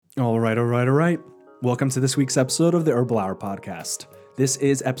All right. Welcome to this week's episode of the Herbal Hour podcast. This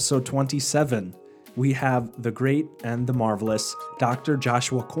is episode 27. We have the great and the marvelous Dr.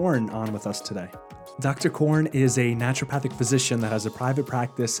 Joshua Korn on with us today. Dr. Korn is a naturopathic physician that has a private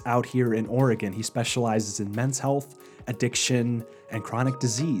practice out here in Oregon. He specializes in men's health, addiction, and chronic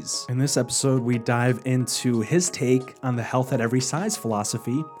disease. In this episode, we dive into his take on the health at every size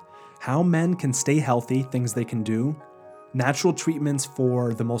philosophy, how men can stay healthy, things they can do, natural treatments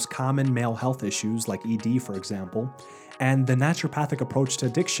for the most common male health issues like ED, for example, and the naturopathic approach to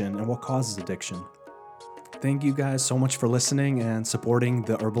addiction and what causes addiction. Thank you guys so much for listening and supporting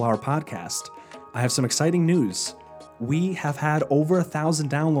the Herbal Hour podcast. I have some exciting news. We have had over 1,000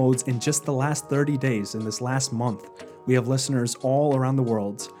 downloads in just the last 30 days, in this last month. We have listeners all around the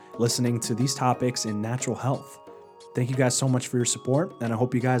world listening to these topics in natural health. Thank you guys so much for your support, and I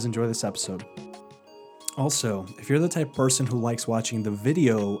hope you guys enjoy this episode. Also, if you're the type of person who likes watching the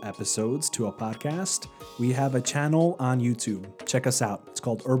video episodes to a podcast, we have a channel on YouTube. Check us out. It's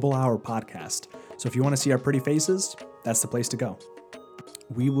called Herbal Hour Podcast. So if you want to see our pretty faces, that's the place to go.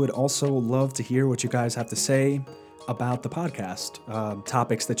 We would also love to hear what you guys have to say about the podcast.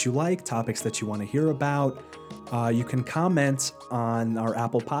 Topics that you like, topics that you want to hear about. You can comment on our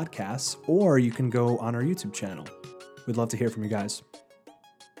Apple Podcasts, or you can go on our YouTube channel. We'd love to hear from you guys.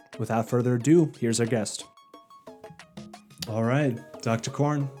 Without further ado, here's our guest. All right, Dr.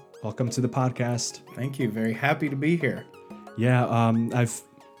 Korn, welcome to the podcast. Thank you. Very happy to be here. Yeah, I've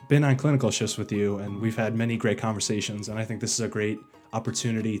been on clinical shifts with you, and we've had many great conversations, and I think this is a great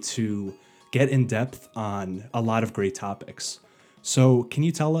opportunity to get in depth on a lot of great topics. So can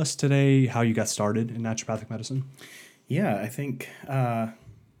you tell us today how you got started in naturopathic medicine? Yeah, I think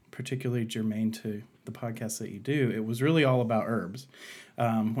particularly germane to the podcast that you do, it was really all about herbs.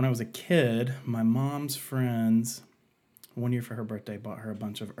 When I was a kid, my mom's friends, one year for her birthday, bought her a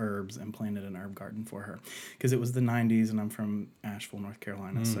bunch of herbs and planted an herb garden for her because it was the 90s and I'm from Asheville, North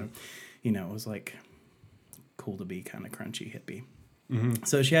Carolina. So, it was like cool to be kind of crunchy hippie. Mm-hmm.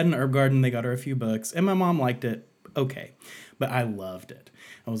 So she had an herb garden. They got her a few books and my mom liked it. Okay. But I loved it.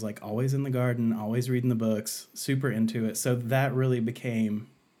 I was like always in the garden, always reading the books, super into it. So that really became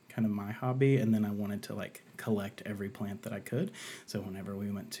kind of my hobby. And then I wanted to collect every plant that I could. So whenever we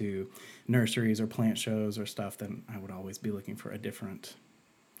went to nurseries or plant shows or stuff, then I would always be looking for a different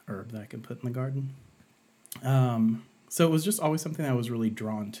herb that I could put in the garden. So it was just always something I was really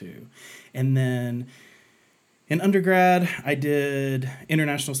drawn to. And then in undergrad, I did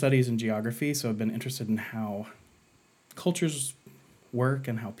international studies and geography. So I've been interested in how cultures work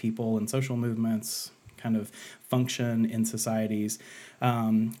and how people and social movements kind of function in societies.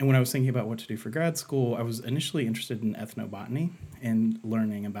 And when I was thinking about what to do for grad school, I was initially interested in ethnobotany and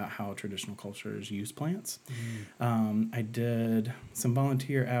learning about how traditional cultures use plants. I did some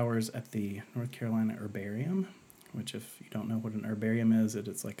volunteer hours at the North Carolina Herbarium, which if you don't know what an herbarium is,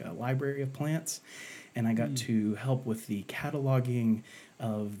 it's like a library of plants. And I got to help with the cataloging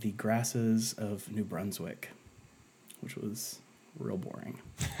of the grasses of New Brunswick, which was real boring.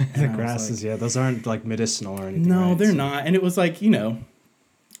 The grasses, those aren't like medicinal or anything. No, right? they're not. And it was like,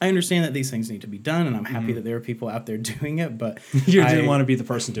 I understand that these things need to be done, and I'm happy that there are people out there doing it, but you didn't want to be the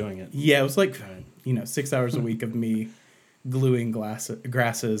person doing it. Yeah, it was like, 6 hours a week of me gluing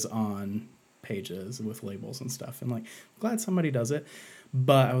grasses on pages with labels and stuff. And glad somebody does it.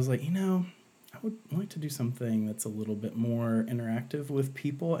 But I was like, I would like to do something that's a little bit more interactive with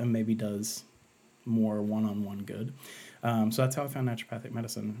people and maybe does more one-on-one good. So that's how I found naturopathic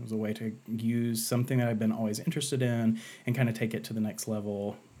medicine. It was a way to use something that I've been always interested in and kind of take it to the next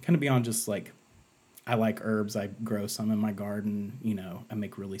level, kind of beyond just I like herbs. I grow some in my garden. I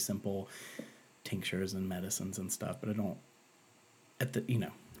make really simple tinctures and medicines and stuff, but I don't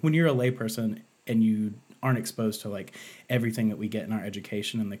when you're a layperson and you aren't exposed to everything that we get in our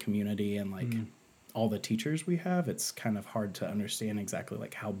education in the community and all the teachers we have, it's kind of hard to understand exactly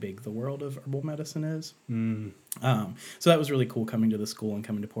how big the world of herbal medicine is. So that was really cool coming to the school and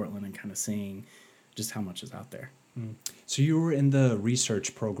coming to Portland and kind of seeing just how much is out there. So you were in the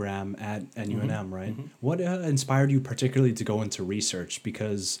research program at UNM, right? What inspired you particularly to go into research?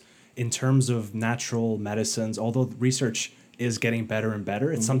 Because in terms of natural medicines, although research is getting better and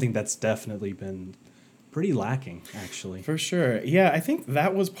better, it's something that's definitely been pretty lacking, actually. For sure. Yeah, I think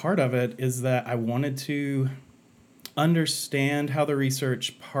that was part of it, is that I wanted to understand how the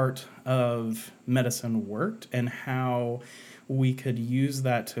research part of medicine worked and how we could use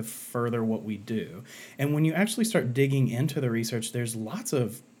that to further what we do. And when you actually start digging into the research, there's lots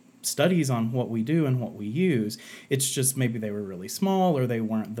of studies on what we do and what we use. It's just maybe they were really small or they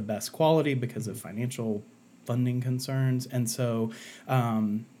weren't the best quality because of financial funding concerns. And so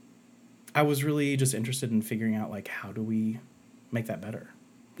I was really just interested in figuring out, like, how do we make that better?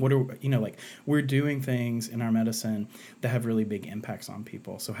 What are, like, we're doing things in our medicine that have really big impacts on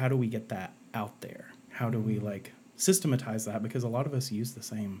people. So how do we get that out there? How do we, like, systematize that? Because a lot of us use the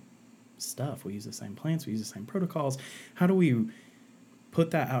same stuff. We use the same plants. We use the same protocols. How do we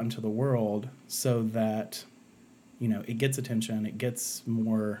put that out into the world so that, it gets attention, it gets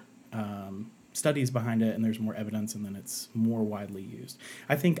more studies behind it, and there's more evidence, and then it's more widely used.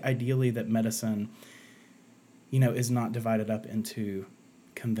 I think ideally that medicine, is not divided up into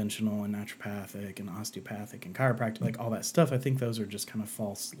conventional and naturopathic and osteopathic and chiropractic, like all that stuff. I think those are just kind of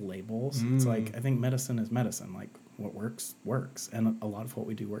false labels. It's like, I think medicine is medicine. Like, what works, works. And a lot of what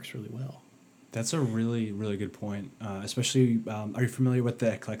we do works really well. That's a really, really good point. Especially, are you familiar with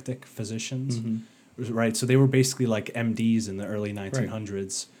the eclectic physicians? Mm-hmm. Right. So they were basically like MDs in the early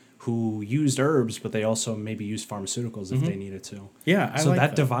 1900s who used herbs, but they also maybe used pharmaceuticals if they needed to. Yeah. So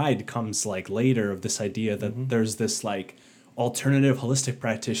that divide comes like later of this idea that there's this like alternative holistic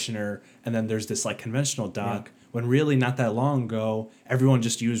practitioner, and then there's this like conventional doc, when really not that long ago, everyone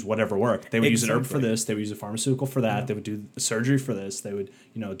just used whatever worked. They would use an herb for this, they would use a pharmaceutical for that, they would do surgery for this, they would,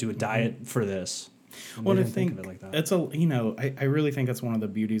 do a diet for this. Well, I think of it like that. It's I really think that's one of the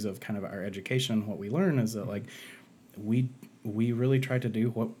beauties of kind of our education. What we learn is that like we really try to do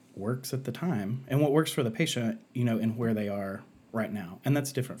what works at the time and what works for the patient, and where they are right now. And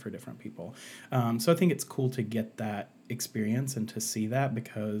that's different for different people. So I think it's cool to get that experience and to see that,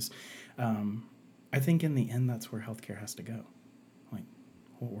 because I think in the end, that's where healthcare has to go. Like,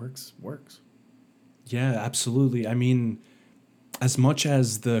 what works, works. Yeah, absolutely. I mean, as much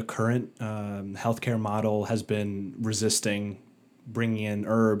as the current healthcare model has been resisting bringing in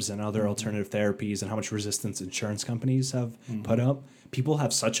herbs and other alternative therapies, and how much resistance insurance companies have put up, people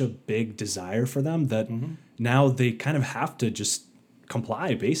have such a big desire for them that now they kind of have to just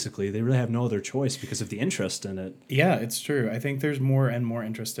comply, basically. They really have no other choice because of the interest in it. Yeah, it's true. I think there's more and more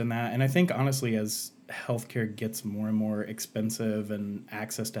interest in that. And I think, honestly, as healthcare gets more and more expensive and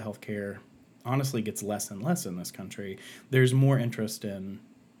access to healthcare honestly gets less and less in this country, there's more interest in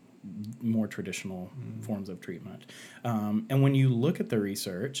more traditional forms of treatment. And when you look at the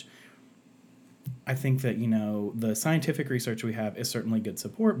research, I think that, the scientific research we have is certainly good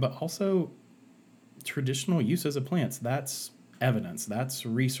support, but also traditional uses of plants, that's evidence, that's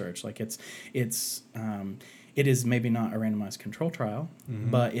research. Like it is maybe not a randomized control trial,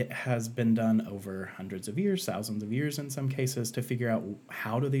 but it has been done over hundreds of years, thousands of years in some cases, to figure out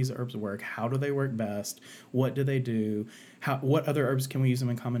how do these herbs work, how do they work best, what do they do, what other herbs can we use them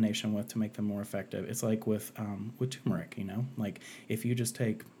in combination with to make them more effective. It's like with turmeric, like if you just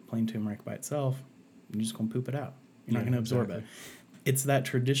take plain turmeric by itself, you're just going to poop it out. You're not going to absorb it. It's that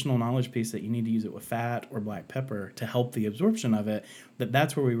traditional knowledge piece that you need to use it with fat or black pepper to help the absorption of it,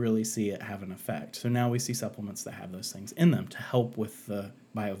 that's where we really see it have an effect. So now we see supplements that have those things in them to help with the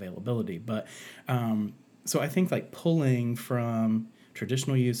bioavailability. But so I think like pulling from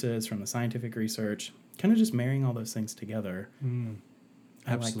traditional uses, from the scientific research, kind of just marrying all those things together.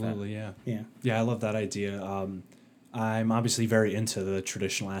 Absolutely, like yeah. Yeah, I love that idea. I'm obviously very into the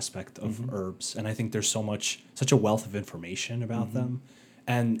traditional aspect of herbs, and I think there's such a wealth of information about them.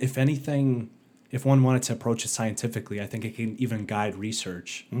 And if anything, if one wanted to approach it scientifically, I think it can even guide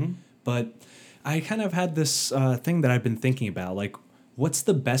research. But I kind of had this thing that I've been thinking about, like, what's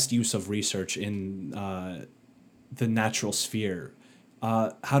the best use of research in the natural sphere?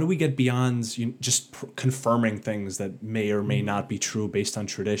 How do we get beyond just confirming things that may or may not be true based on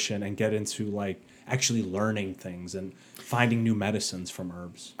tradition, and get into like actually learning things and finding new medicines from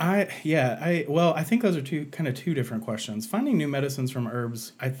herbs? I think those are two different questions. Finding new medicines from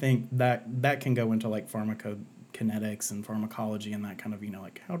herbs, I think that can go into like pharmacokinetics and pharmacology and that kind of,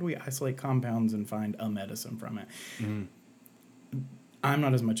 like how do we isolate compounds and find a medicine from it? I'm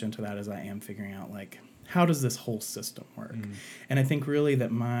not as much into that as I am figuring out like, how does this whole system work? And I think really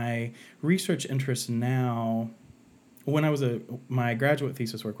that my research interest now, my graduate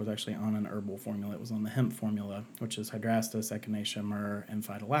thesis work was actually on an herbal formula. It was on the hemp formula, which is Hydrastis, Echinacea, myrrh, and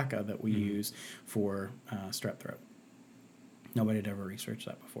Phytolacca that we use for strep throat. Nobody had ever researched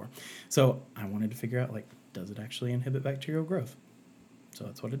that before. So I wanted to figure out, like, does it actually inhibit bacterial growth? So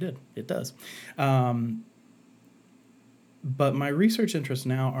that's what it did. It does. But my research interests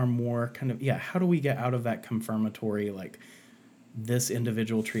now are more kind of, how do we get out of that confirmatory, like, this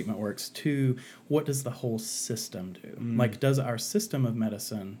individual treatment works, to what does the whole system do? Like, does our system of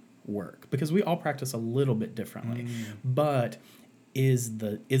medicine work? Because we all practice a little bit differently, but is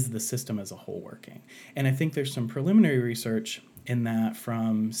the system as a whole working? And I think there's some preliminary research in that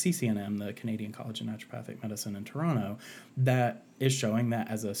from CCNM, the Canadian College of Naturopathic Medicine in Toronto, that is showing that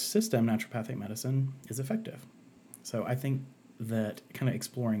as a system, naturopathic medicine is effective. So I think that kind of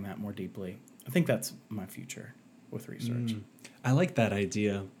exploring that more deeply, I think that's my future with research. I like that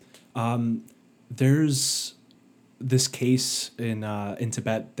idea. There's this case in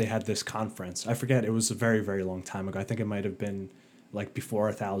Tibet. They had this conference. I forget. It was a very, very long time ago. I think it might have been like before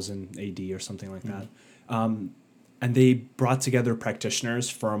 1000 AD or something like that. And they brought together practitioners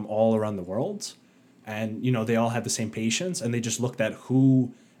from all around the world. And, they all had the same patients. And they just looked at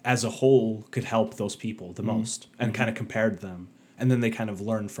who, as a whole, could help those people the most and kind of compared them. And then they kind of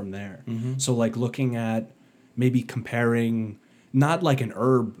learned from there. So, like, looking at maybe comparing not like an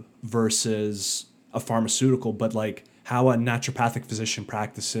herb versus a pharmaceutical, but like how a naturopathic physician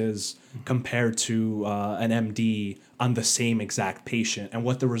practices compared to an MD on the same exact patient and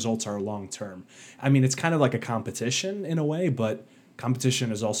what the results are long term. I mean, it's kind of like a competition in a way, but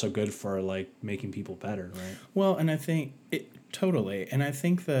competition is also good for like making people better, right? Well, and I think totally. And I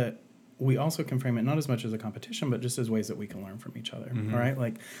think that we also can frame it not as much as a competition, but just as ways that we can learn from each other, right?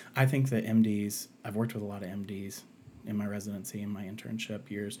 Like, I think that MDs, I've worked with a lot of MDs in my residency and my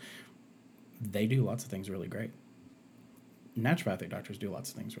internship years. They do lots of things really great. Naturopathic doctors do lots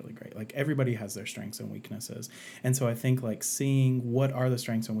of things really great. Like, everybody has their strengths and weaknesses. And so I think like seeing what are the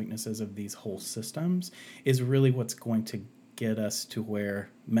strengths and weaknesses of these whole systems is really what's going to get us to where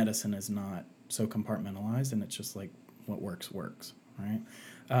medicine is not so compartmentalized and it's just like what works, right?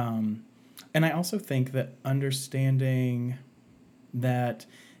 And I also think that understanding that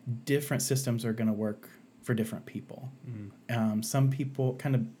different systems are going to work for different people. Some people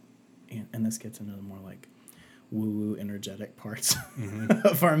kind of, and this gets into the more like woo-woo energetic parts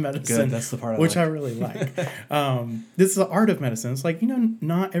of our medicine. Good, that's the part which I really like. This is the art of medicine. It's like,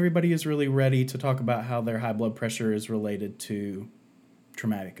 not everybody is really ready to talk about how their high blood pressure is related to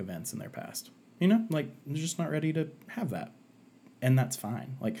traumatic events in their past. Like, they're just not ready to have that. And that's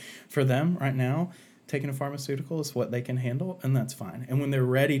fine. Like, for them right now, taking a pharmaceutical is what they can handle, and that's fine. And when they're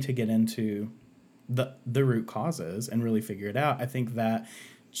ready to get into the root causes and really figure it out, I think that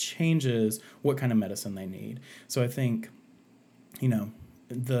changes what kind of medicine they need. So I think,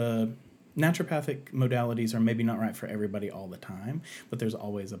 the naturopathic modalities are maybe not right for everybody all the time, but there's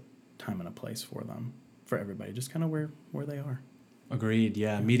always a time and a place for them, for everybody, just kind of where they are. Agreed.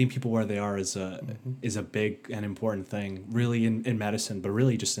 Yeah. Meeting people where they are is a big and important thing, really in medicine, but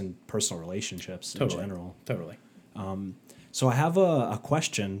really just in personal relationships in general. Totally. So I have a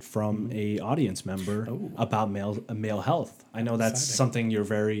question from a audience member about male health. I know that's something you're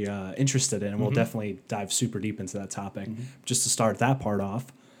very interested in, and we'll definitely dive super deep into that topic. Just to start that part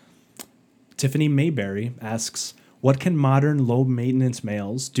off, Tiffany Mayberry asks, what can modern low-maintenance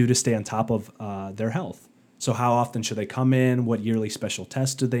males do to stay on top of their health? So how often should they come in? What yearly special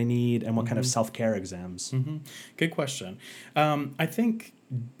tests do they need? And what kind of self-care exams? Good question. I think,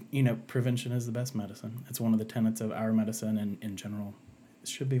 prevention is the best medicine. It's one of the tenets of our medicine, and in general, it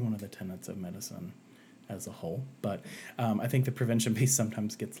should be one of the tenets of medicine as a whole. But I think the prevention piece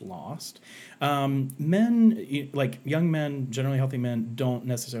sometimes gets lost. Men, like young men, generally healthy men, don't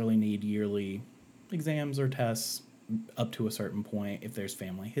necessarily need yearly exams or tests up to a certain point. If there's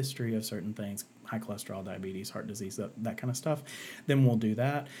family history of certain things, high cholesterol, diabetes, heart disease, that kind of stuff, then we'll do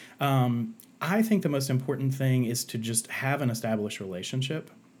that. I think the most important thing is to just have an established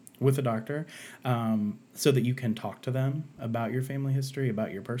relationship with a doctor, so that you can talk to them about your family history,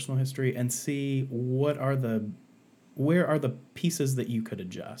 about your personal history, and see where are the pieces that you could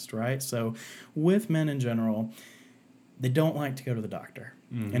adjust, right? So with men in general, they don't like to go to the doctor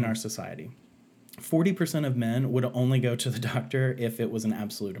in our society. 40% of men would only go to the doctor if it was an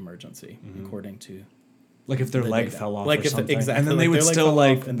absolute emergency, according to like if their leg fell off or something. Exactly. And then they would still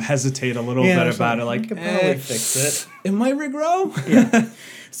hesitate a little bit about it. Like, I could probably fix it. It might regrow. Yeah.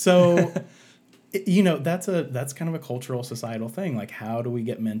 So, that's kind of a cultural, societal thing. Like, how do we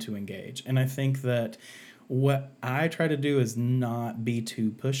get men to engage? And I think that what I try to do is not be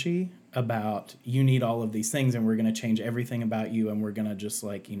too pushy about, you need all of these things and we're going to change everything about you and we're going to just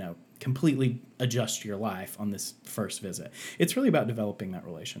completely adjust your life on this first visit. It's really about developing that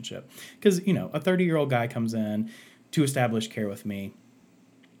relationship. Because, a 30-year-old guy comes in to establish care with me.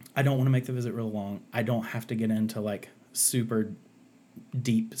 I don't want to make the visit real long. I don't have to get into super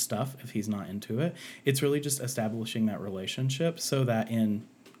deep stuff if he's not into it. It's really just establishing that relationship so that in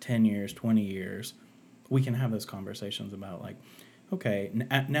 10 years, 20 years, we can have those conversations about okay,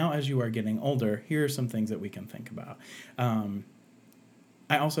 now as you are getting older, here are some things that we can think about.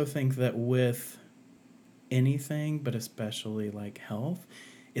 I also think that with anything, but especially health,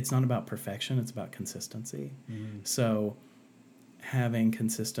 it's not about perfection, it's about consistency. So having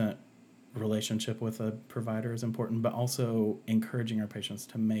consistent relationship with a provider is important, but also encouraging our patients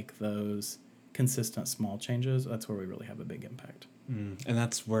to make those consistent small changes. That's where we really have a big impact. And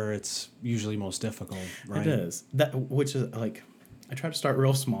that's where it's usually most difficult, right? It is. Which is like, I try to start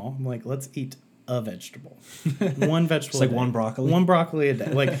real small. I'm like, let's eat a vegetable. One vegetable It's like a day. one broccoli? One broccoli a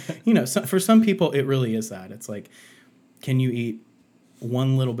day. Like, for some people, it really is that. It's like, can you eat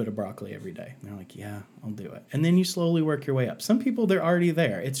one little bit of broccoli every day? And they're like, yeah, I'll do it. And then you slowly work your way up. Some people, they're already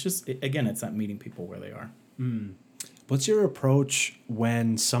there. It's just, again, it's that meeting people where they are. What's your approach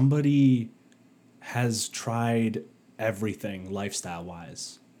when somebody has tried everything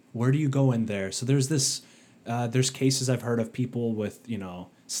lifestyle-wise? Where do you go in there? So there's cases I've heard of people with,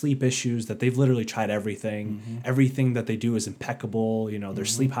 sleep issues that they've literally tried everything. Mm-hmm. Everything that they do is impeccable. Their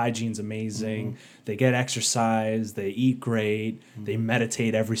sleep hygiene's amazing. They get exercise. They eat great. They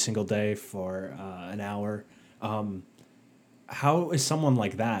meditate every single day for an hour. How is someone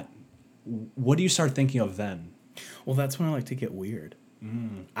like that? What do you start thinking of then? Well, that's when I like to get weird.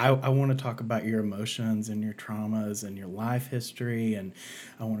 I want to talk about your emotions and your traumas and your life history, and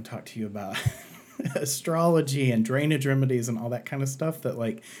I want to talk to you about astrology and drainage remedies and all that kind of stuff that,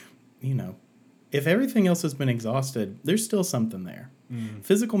 like, if everything else has been exhausted, there's still something there.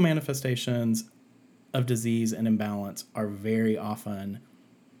 Physical manifestations of disease and imbalance are very often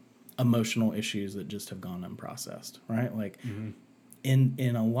emotional issues that just have gone unprocessed, right? Like,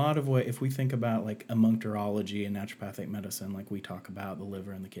 in a lot of ways, if we think about like emunctorology and naturopathic medicine, like we talk about the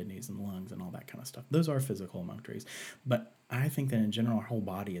liver and the kidneys and the lungs and all that kind of stuff, those are physical emunctories. But I think that in general, our whole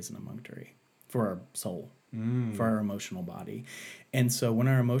body is an emunctory for our soul, for our emotional body. And so when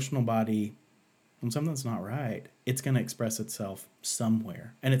our emotional body, when something's not right, it's going to express itself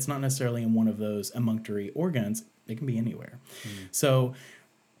somewhere. And it's not necessarily in one of those emunctory organs. It can be anywhere. So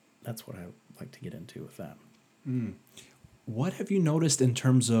that's what I like to get into with that. What have you noticed in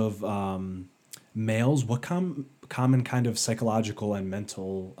terms of males? What common kind of psychological and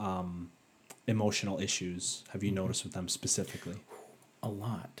mental emotional issues have you noticed with them specifically? A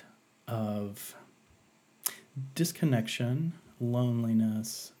lot of disconnection,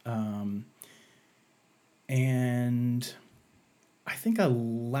 loneliness, and I think a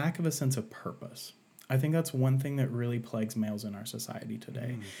lack of a sense of purpose. I think that's one thing that really plagues males in our society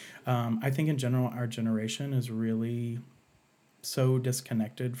today. I think in general, our generation is really so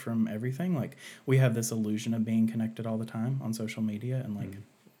disconnected from everything. Like, we have this illusion of being connected all the time on social media, and like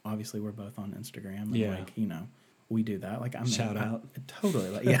obviously we're both on Instagram, and like, we do that. Like, I'm shout out. Totally.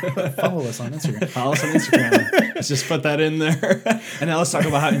 Like, follow us on Instagram. Follow us on Instagram. Let's just put that in there. And now let's talk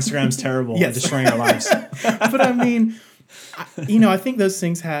about how Instagram's terrible and destroying our lives. But I mean, I think those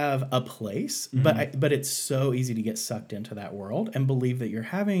things have a place, but it's so easy to get sucked into that world and believe that you're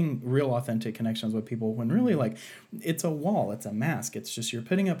having real authentic connections with people when really, like, it's a wall, it's a mask. It's just you're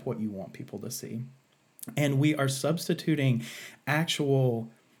putting up what you want people to see. And we are substituting actual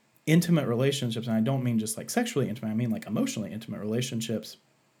intimate relationships, and I don't mean just like sexually intimate, I mean like emotionally intimate relationships,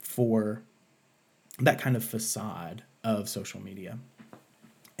 for that kind of facade of social media.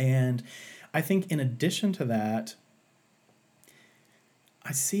 And I think in addition to that,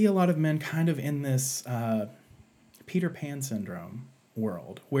 I see a lot of men kind of in this Peter Pan syndrome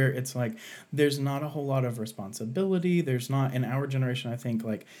world, where it's like there's not a whole lot of responsibility. There's not, in our generation, I think,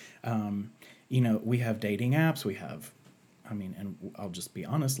 like, we have dating apps. We have, and I'll just be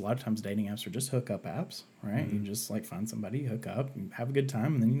honest, a lot of times dating apps are just hookup apps, right? You just like find somebody, hook up, and have a good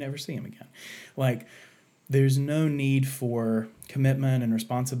time, and then you never see them again. Like, there's no need for commitment and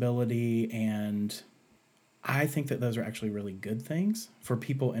responsibility, and I think that those are actually really good things for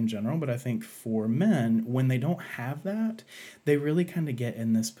people in general. But I think for men, when they don't have that, they really kind of get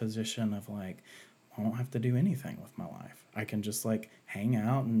in this position of like, I don't have to do anything with my life. I can just like hang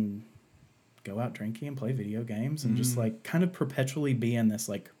out and go out drinking and play video games and just like kind of perpetually be in this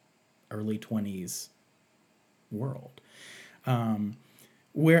like early 20s world.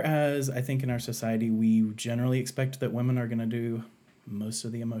 Whereas I think in our society, we generally expect that women are going to do most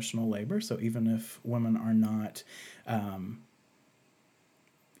of the emotional labor. So even if women are not,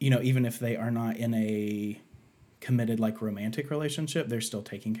 even if they are not in a committed like romantic relationship, they're still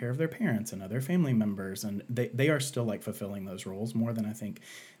taking care of their parents and other family members, and they are still like fulfilling those roles more than I think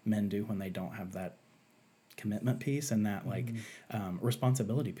men do when they don't have that commitment piece and that like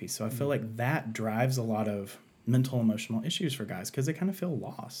responsibility piece. So I feel like that drives a lot of mental emotional issues for guys because they kind of feel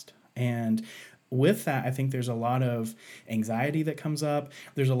lost. And with that, I think there's a lot of anxiety that comes up.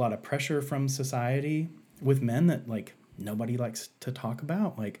 There's a lot of pressure from society with men that like nobody likes to talk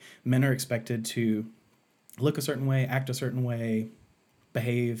about. Like, men are expected to look a certain way, act a certain way,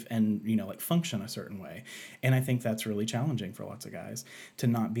 behave and, you know, like function a certain way. And I think that's really challenging for lots of guys to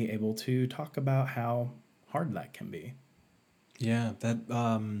not be able to talk about how hard that can be. Yeah, that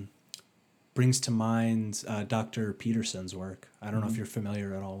brings to mind Dr. Peterson's work. I don't know if you're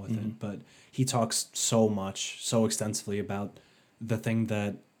familiar at all with it, but he talks so extensively about the thing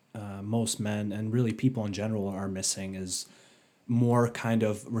that most men and really people in general are missing is more kind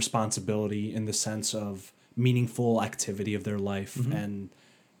of responsibility in the sense of meaningful activity of their life and,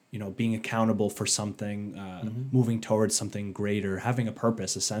 you know, being accountable for something, moving towards something greater, having a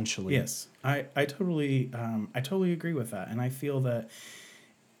purpose essentially. Yes, I totally agree with that. And I feel that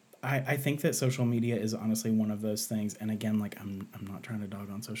I think that social media is honestly one of those things. And again, like I'm not trying to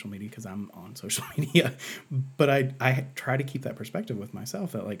dog on social media because I'm on social media, but I try to keep that perspective with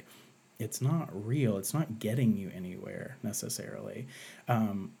myself that like, it's not real. It's not getting you anywhere necessarily.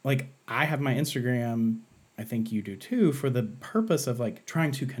 Like I have my Instagram, I think you do too, for the purpose of like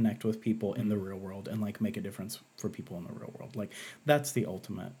trying to connect with people in the real world and like make a difference for people in the real world. Like that's the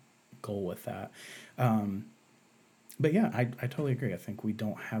ultimate goal with that. But yeah, I totally agree. I think we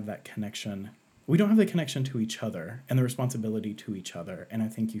don't have that connection. We don't have the connection to each other and the responsibility to each other. And I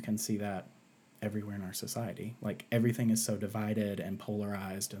think you can see that everywhere in our society. Like everything is so divided and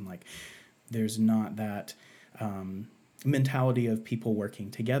polarized, and like there's not that mentality of people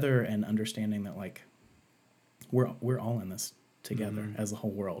working together and understanding that like we're all in this together as a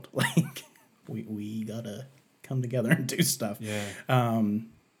whole world. Like we gotta come together and do stuff. Yeah.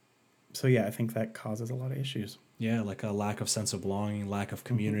 So yeah, I think that causes a lot of issues. Yeah, like a lack of sense of belonging, lack of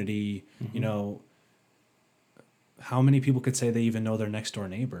community. You know, how many people could say they even know their next door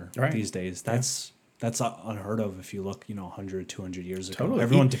neighbor these days? That's unheard of if you look, 100, 200 years ago. Totally.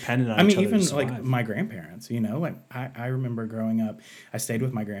 Everyone depended on each other even to survive. like my grandparents, like I remember growing up, I stayed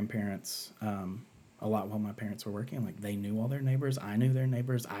with my grandparents a lot while my parents were working. Like they knew all their neighbors. I knew their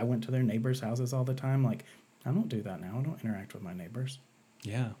neighbors. I went to their neighbors' houses all the time. Like I don't do that now. I don't interact with my neighbors.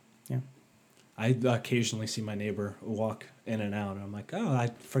 Yeah. Yeah. I occasionally see my neighbor walk in and out. And I'm like, oh, I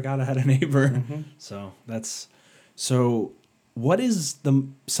forgot I had a neighbor. So what is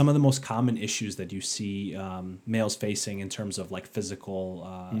some of the most common issues that you see males facing in terms of like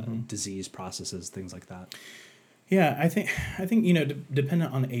physical disease processes, things like that? Yeah, I think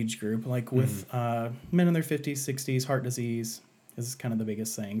dependent on the age group, like with men in their 50s, 60s, heart disease is kind of the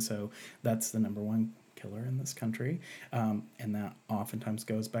biggest thing. So that's the number one killer in this country, and that oftentimes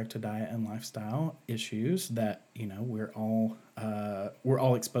goes back to diet and lifestyle issues that we're all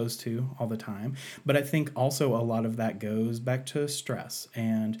exposed to all the time. But I think also a lot of that goes back to stress,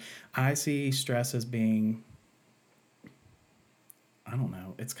 and I see stress as being, I don't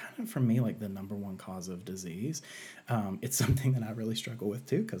know, it's kind of for me like the number one cause of disease. It's something that I really struggle with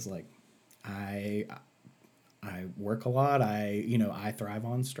too, because like I work a lot. I thrive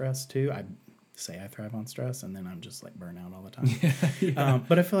on stress too. I thrive on stress, and then I'm just like burnout all the time.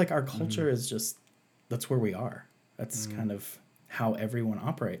 But I feel like our culture is just, that's where we are. That's kind of how everyone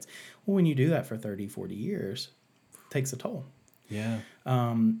operates. Well, when you do that for 30, 40 years, it takes a toll. Yeah.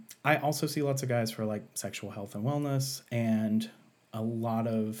 I also see lots of guys for like sexual health and wellness, and a lot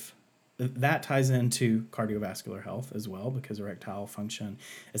of that ties into cardiovascular health as well, because erectile function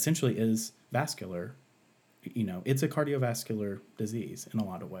essentially is vascular. It's a cardiovascular disease in a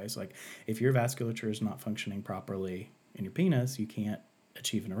lot of ways. Like if your vasculature is not functioning properly in your penis, you can't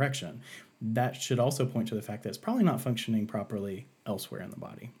achieve an erection. That should also point to the fact that it's probably not functioning properly elsewhere in the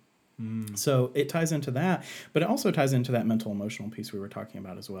body. So it ties into that, but it also ties into that mental emotional piece we were talking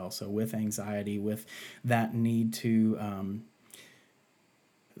about as well. So with anxiety, with that need to,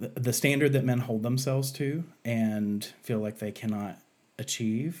 the standard that men hold themselves to and feel like they cannot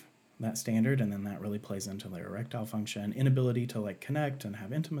achieve that standard, and then that really plays into their erectile function, inability to like connect and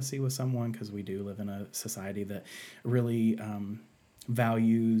have intimacy with someone, because we do live in a society that really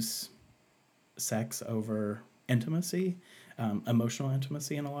values sex over intimacy, emotional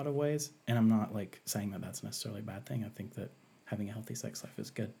intimacy in a lot of ways. And I'm not like saying that that's necessarily a bad thing. I think that having a healthy sex life is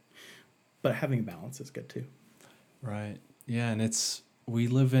good, but having a balance is good too. Right. Yeah, and we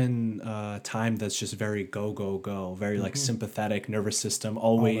live in a time that's just very go, very like sympathetic nervous system,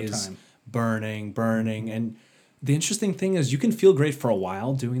 always burning. And the interesting thing is you can feel great for a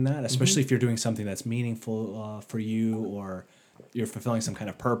while doing that, especially if you're doing something that's meaningful for you, or you're fulfilling some kind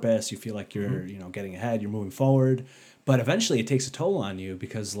of purpose. You feel like you're, getting ahead, you're moving forward. But eventually it takes a toll on you,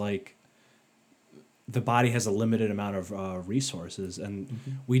 because like the body has a limited amount of resources, and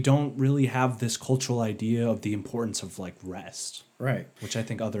we don't really have this cultural idea of the importance of like rest. Right. Which I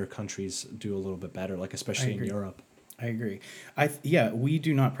think other countries do a little bit better, like especially in Europe. I agree. We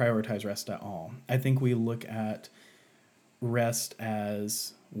do not prioritize rest at all. I think we look at rest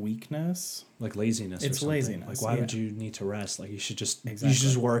as weakness. Like laziness. It's or something. laziness, Like why would yeah. you need to rest? Like you should just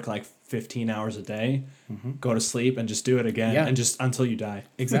Exactly. work like 15 hours a day, go to sleep, and just do it again, Yeah. and just until you die.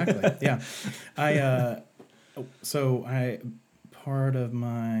 Exactly. Yeah. Part of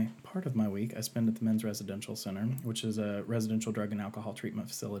my week I spend at the Men's Residential Center, which is a residential drug and alcohol treatment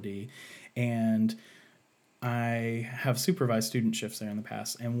facility, and I have supervised student shifts there in the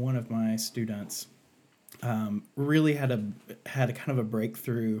past, and one of my students really had a kind of a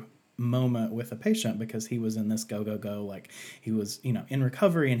breakthrough moment with a patient because he was in this go, like he was, in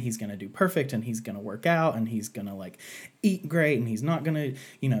recovery, and he's going to do perfect, and he's going to work out, and he's going to like eat great, and he's not going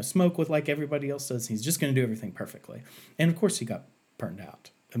to, smoke with like everybody else does. He's just going to do everything perfectly. And of course he got burned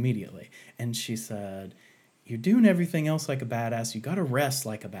out immediately. And she said, you're doing everything else like a badass. You got to rest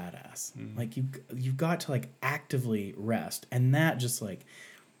like a badass. Like you've got to like actively rest. And that just like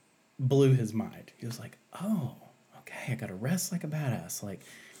blew his mind. He was like, oh, okay, I got to rest like a badass. Like,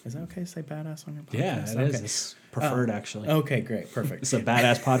 is that okay to say badass on your podcast? Yeah, it is. It's preferred, actually. Okay, great. Perfect. It's a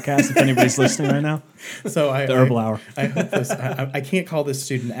badass podcast if anybody's listening right now. So The Herbal Hour. I hope this, I can't call this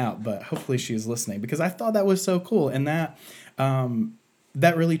student out, but hopefully she is listening because I thought that was so cool. And that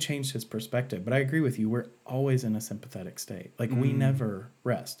really changed his perspective. But I agree with you. We're always in a sympathetic state. Like we never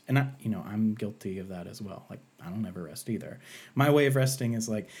rest. And I'm guilty of that as well. Like I don't ever rest either. My way of resting is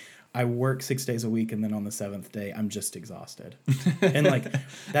like, I work 6 days a week, and then on the 7th day, I'm just exhausted. And like,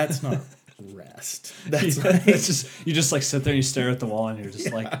 that's not rest. That's It's just you just like sit there and you stare at the wall, and you're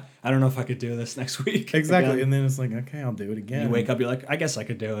just like, I don't know if I could do this next week. exactly. again. And then it's like, okay, I'll do it again. You wake up, you're like, I guess I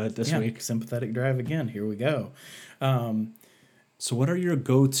could do it this week. Sympathetic drive again. Here we go. So what are your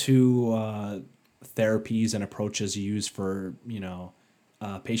go-to therapies and approaches you use for,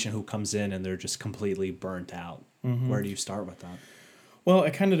 a patient who comes in and they're just completely burnt out? Where do you start with that? Well,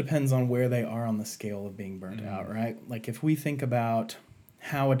 it kind of depends on where they are on the scale of being burnt out, right? Like if we think about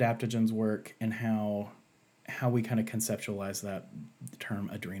how adaptogens work and how we kind of conceptualize that term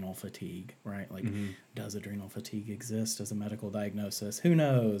adrenal fatigue, right? Like, does adrenal fatigue exist as a medical diagnosis? Who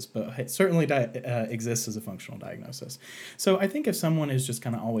knows? But it certainly exists as a functional diagnosis. So I think if someone is just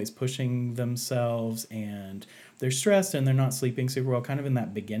kind of always pushing themselves and they're stressed and they're not sleeping super well, kind of in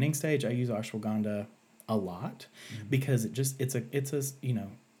that beginning stage, I use ashwagandha a lot because it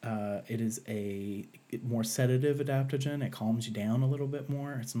is a more sedative adaptogen. It calms you down a little bit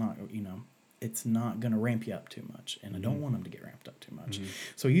more. It's not, it's not going to ramp you up too much, and I don't want them to get ramped up too much.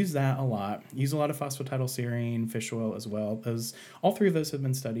 So use that a lot. Use a lot of phosphatidylserine, fish oil as well. Those, all three of those have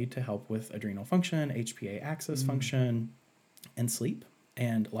been studied to help with adrenal function, HPA axis function, and sleep.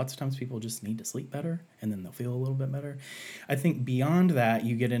 And lots of times people just need to sleep better, and then they'll feel a little bit better. I think beyond that,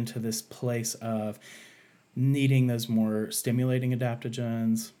 you get into this place of needing those more stimulating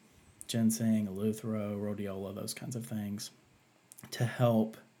adaptogens, ginseng, eleuthero, rhodiola, those kinds of things, to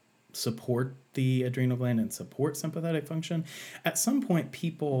help support the adrenal gland and support sympathetic function. At some point,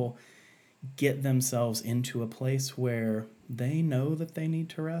 people get themselves into a place where they know that they need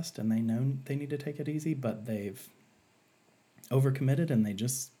to rest and they know they need to take it easy, but they've overcommitted and they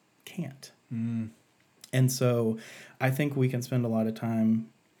just can't. And so I think we can spend a lot of time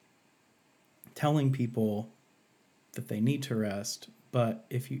telling people that they need to rest, but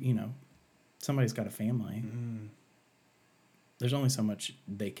if somebody's got a family, there's only so much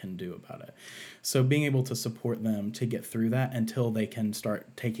they can do about it. So being able to support them to get through that until they can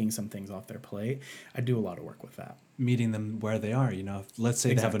start taking some things off their plate, I do a lot of work with that. Meeting them where they are, let's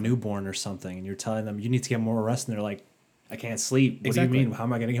say they have a newborn or something, and you're telling them you need to get more rest, and they're like, I can't sleep. What do you mean? How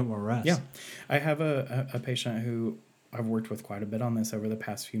am I going to get more rest? Yeah. I have a patient who I've worked with quite a bit on this over the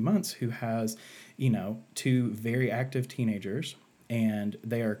past few months who has, 2 very active teenagers, and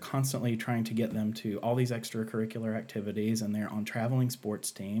they are constantly trying to get them to all these extracurricular activities, and they're on traveling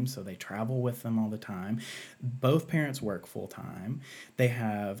sports teams, so they travel with them all the time. Both parents work full time. They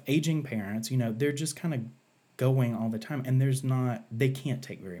have aging parents, they're just kind of going all the time, and they can't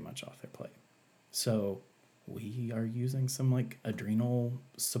take very much off their plate. So we are using some like adrenal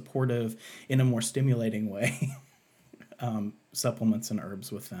supportive in a more stimulating way supplements and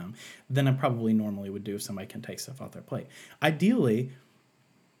herbs with them than I probably normally would do if somebody can take stuff off their plate. Ideally,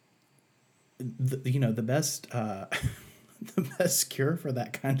 the best the best cure for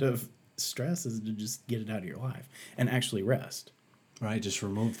that kind of stress is to just get it out of your life and actually rest. Right, just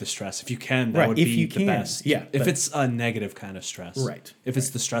remove the stress. If you can, that would be the best. Yeah. If it's a negative kind of stress. Right. If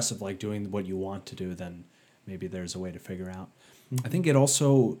it's the stress of like doing what you want to do, then maybe there's a way to figure out. I think it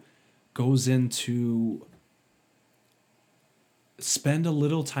also goes into spend a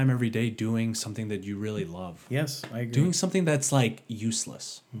little time every day doing something that you really love. Yes, I agree. Doing something that's like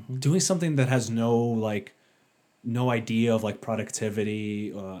useless. Doing something that has no like no idea of like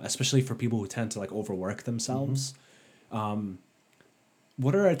productivity, especially for people who tend to like overwork themselves.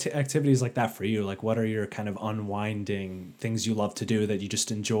 What are activities like that for you? Like, what are your kind of unwinding things you love to do that you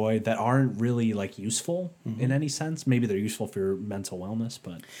just enjoy that aren't really like useful in any sense? Maybe they're useful for your mental wellness,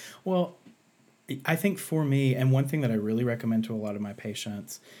 but Well, I think for me, and one thing that I really recommend to a lot of my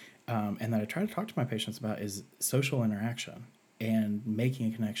patients, and that I try to talk to my patients about, is social interaction and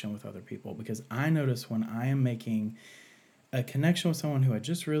making a connection with other people. Because I notice when I am making a connection with someone who I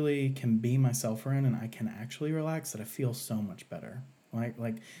just really can be myself around and I can actually relax, that I feel so much better.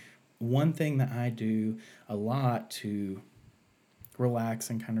 Like one thing that I do a lot to relax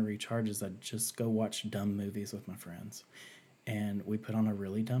and kind of recharge is I just go watch dumb movies with my friends. And we put on a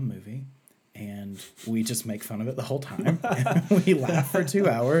really dumb movie and we just make fun of it the whole time. And we laugh for 2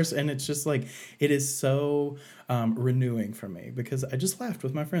 hours. And it's just like, it is so renewing for me because I just laughed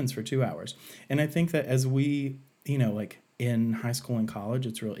with my friends for 2 hours. And I think that as we, like in high school and college,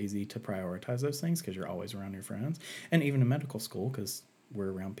 it's real easy to prioritize those things because you're always around your friends. And even in medical school, because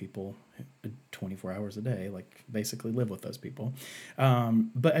we're around people 24 hours a day, like basically live with those people.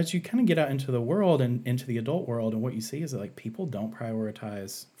 But as you kind of get out into the world and into the adult world, and what you see is that like people don't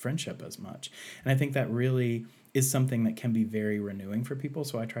prioritize friendship as much. And I think that really is something that can be very renewing for people.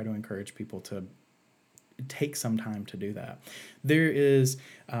 So I try to encourage people to take some time to do that. There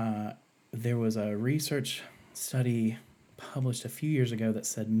was a research study published a few years ago that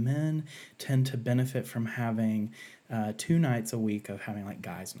said men tend to benefit from having 2 nights a week of having like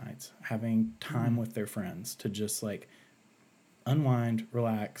guys' nights, having time with their friends to just like unwind,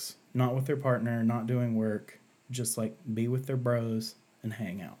 relax, not with their partner, not doing work, just like be with their bros and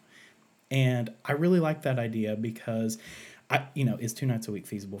hang out. And I really like that idea because is 2 nights a week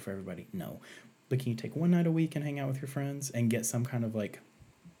feasible for everybody? No. But can you take 1 night a week and hang out with your friends and get some kind of like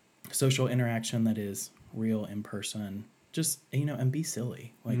social interaction that is real in person? Just, and be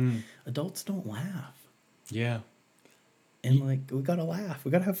silly. Like, adults don't laugh. yeah. And, like, we got to laugh. We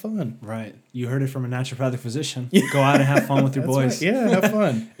got to have fun. Right. You heard it from a naturopathic physician. Go out and have fun with your boys. Right. Yeah, have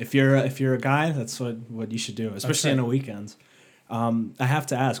fun. If you're a guy, that's what you should do, especially on the weekends. I have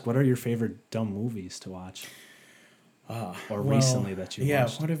to ask, what are your favorite dumb movies to watch? Recently that you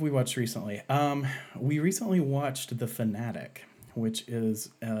watched? Yeah, what have we watched recently? We recently watched The Fanatic, which is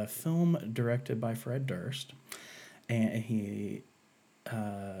a film directed by Fred Durst. And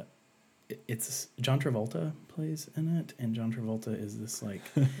it's John Travolta plays in it, and John Travolta is this like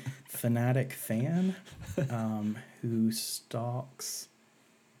fanatic fan who stalks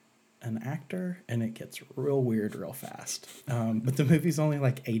an actor, and it gets real weird real fast. But the movie's only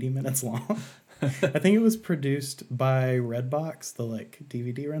like 80 minutes long. I think it was produced by Redbox, the like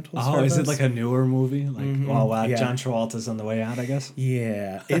DVD rental service. Is it like a newer movie? Like, Yeah. John Travolta's on the way out, I guess.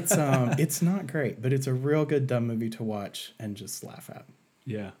 Yeah, it's not great, but it's a real good dumb movie to watch and just laugh at.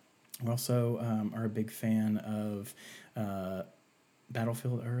 Yeah. We also are a big fan of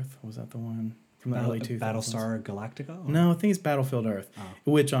Battlefield Earth. Was that the one from the early 2000s? Battlestar Galactica? Or? No, I think it's Battlefield Earth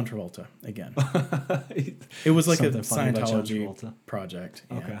with John Travolta again. It was like a Scientology project.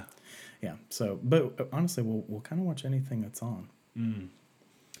 Yeah. Okay. Yeah. So, but honestly, we'll kind of watch anything that's on.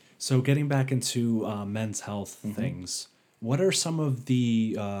 So getting back into men's health things, what are some of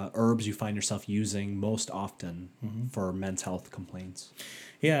the herbs you find yourself using most often for men's health complaints?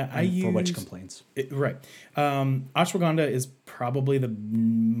 Yeah, for which complaints? Right. Ashwagandha is probably the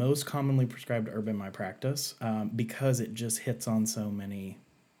most commonly prescribed herb in my practice because it just hits on so many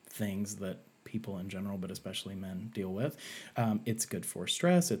things that people in general, but especially men, deal with. It's good for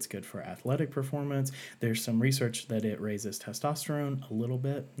stress. It's good for athletic performance. There's some research that it raises testosterone a little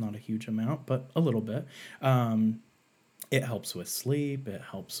bit, not a huge amount, but a little bit. It helps with sleep. It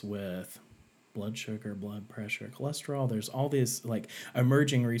helps with blood sugar, blood pressure, cholesterol. There's all this like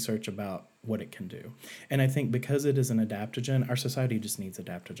emerging research about what it can do. And I think because it is an adaptogen, our society just needs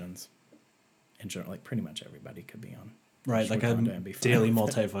adaptogens. In general, like pretty much everybody could be on. Right, like a daily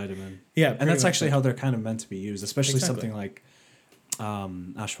multivitamin. Yeah. And that's actually how they're kind of meant to be used, especially something like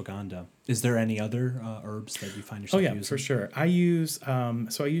ashwagandha. Is there any other herbs that you find yourself using? Oh, yeah, for sure. I use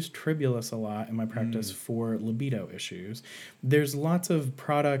Tribulus a lot in my practice for libido issues. There's lots of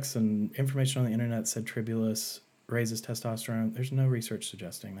products and information on the internet said Tribulus raises testosterone. There's no research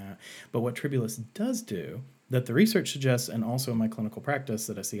suggesting that. But what Tribulus does do, that the research suggests, and also in my clinical practice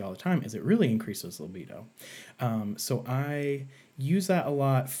that I see all the time, is it really increases libido. So I use that a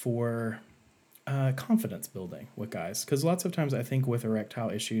lot for confidence building with guys. Because lots of times I think with erectile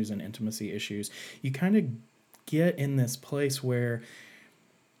issues and intimacy issues, you kind of get in this place where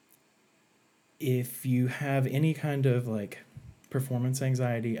if you have any kind of like performance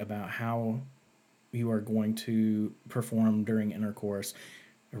anxiety about how you are going to perform during intercourse,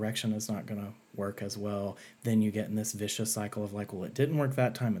 erection is not going to work as well. Then you get in this vicious cycle of like, well, it didn't work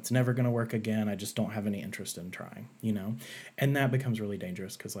that time. It's never going to work again. I just don't have any interest in trying, you know? And that becomes really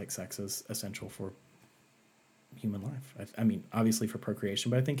dangerous because like sex is essential for human life. I mean, obviously for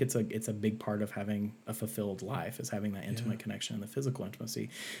procreation, but I think it's a big part of having a fulfilled life is having that intimate connection and the physical intimacy.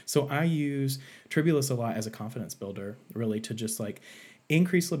 So I use Tribulus a lot as a confidence builder, really, to just like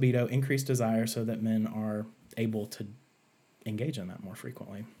increase libido, increase desire so that men are able to engage in that more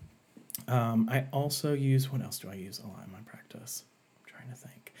frequently. I also use, what else do I use a lot in my practice? I'm trying to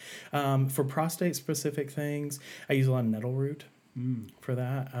think. For prostate specific things, I use a lot of nettle root for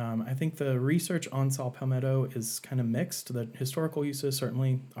that. I think the research on saw palmetto is kind of mixed. The historical uses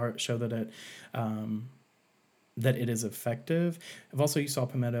certainly show that it is effective. I've also used saw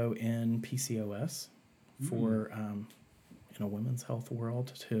palmetto in PCOS for in a women's health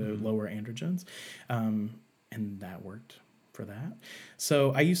world to lower androgens, and that worked for that.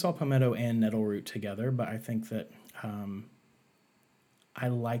 So I use saw palmetto and nettle root together, but I think that I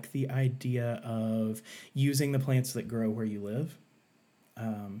like the idea of using the plants that grow where you live.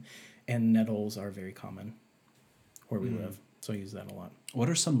 And nettles are very common where we live, so I use that a lot. What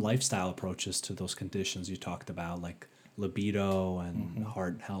are some lifestyle approaches to those conditions you talked about, like libido and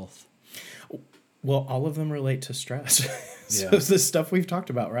heart health? Well, all of them relate to stress. So it's the stuff we've talked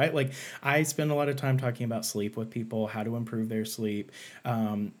about, right? Like I spend a lot of time talking about sleep with people, how to improve their sleep,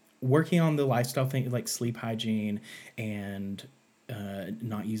 working on the lifestyle thing like sleep hygiene and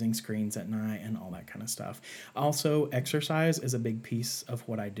not using screens at night and all that kind of stuff. Also, exercise is a big piece of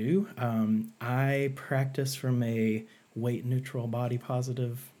what I do. I practice from a weight neutral, body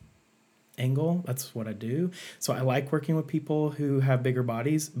positive angle. That's what I do. So I like working with people who have bigger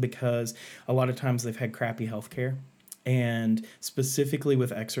bodies because a lot of times they've had crappy healthcare. And specifically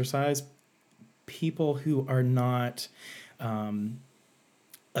with exercise, people who are not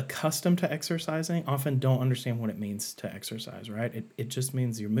accustomed to exercising often don't understand what it means to exercise, right? It just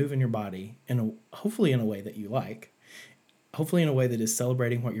means you're moving your body hopefully in a way that you like, hopefully in a way that is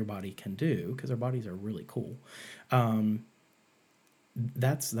celebrating what your body can do, because our bodies are really cool.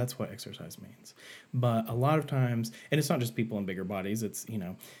 That's what exercise means. But a lot of times, and it's not just people in bigger bodies, it's, you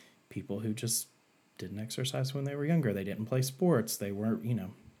know, people who just didn't exercise when they were younger. They didn't play sports. They weren't, you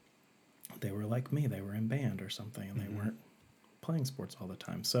know, they were like me. They were in band or something, and they weren't playing sports all the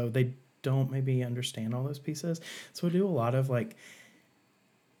time. So they don't maybe understand all those pieces. So I do a lot of like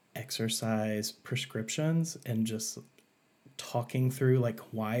exercise prescriptions and just talking through like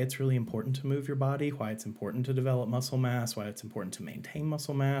why it's really important to move your body, why it's important to develop muscle mass, why it's important to maintain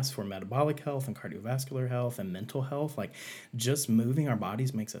muscle mass for metabolic health and cardiovascular health and mental health. Like just moving our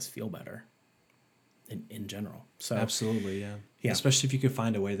bodies makes us feel better in general. So absolutely, yeah. Especially if you could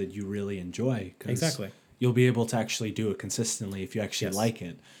find a way that you really enjoy. Exactly. You'll be able to actually do it consistently if you actually like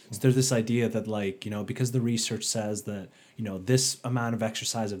it. So there's this idea that like, you know, because the research says that, you know, this amount of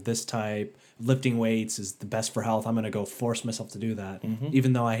exercise of this type, lifting weights is the best for health. I'm going to go force myself to do that,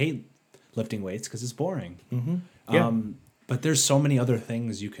 even though I hate lifting weights because it's boring. But there's so many other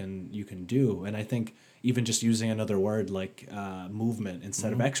things you can do. And I think even just using another word like movement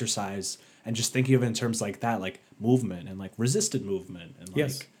instead of exercise and just thinking of it in terms like that, like movement and like resisted movement and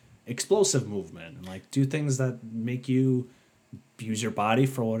like explosive movement and like do things that make you use your body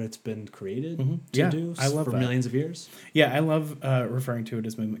for what it's been created to do I love for that. Millions of years. Yeah, I love referring to it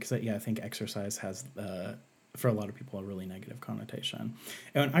as movement because I think exercise has for a lot of people a really negative connotation.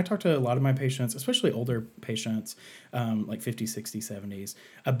 And I talk to a lot of my patients, especially older patients, like 50s, 60s, 70s,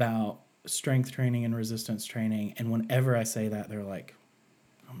 about strength training and resistance training. And whenever I say that, they're like,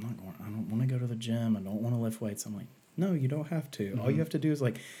 I don't want to go to the gym. I don't want to lift weights. I'm like, no, you don't have to. All you have to do is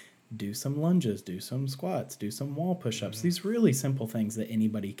like do some lunges, do some squats, do some wall push-ups. These really simple things that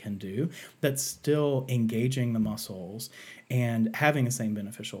anybody can do that's still engaging the muscles and having the same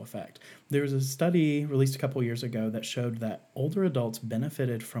beneficial effect. There was a study released a couple years ago that showed that older adults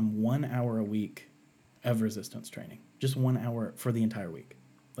benefited from 1 hour a week of resistance training. Just 1 hour for the entire week.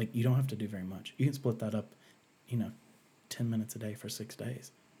 Like you don't have to do very much. You can split that up, 10 minutes a day for 6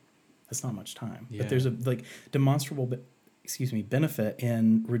 days. That's not much time. Yeah. But there's a demonstrable benefit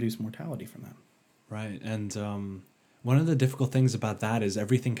in reduced mortality from that. Right. And one of the difficult things about that is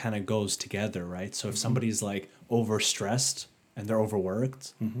everything kind of goes together, right? So if somebody's like overstressed and they're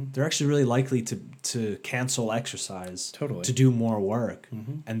overworked, they're actually really likely to cancel exercise to do more work.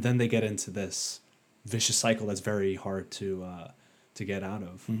 And then they get into this vicious cycle that's very hard to get out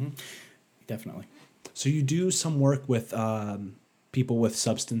of. Definitely. So you do some work with people with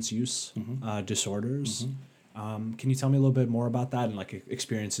substance use disorders. Can you tell me a little bit more about that and like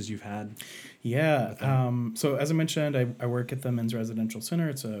experiences you've had? Yeah. So as I mentioned, I work at the Men's Residential Center.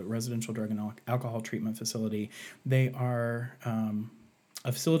 It's a residential drug and alcohol treatment facility. They are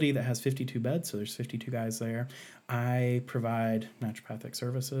a facility that has 52 beds, so there's 52 guys there. I provide naturopathic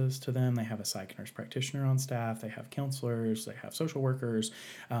services to them. They have a psych nurse practitioner on staff. They have counselors. They have social workers.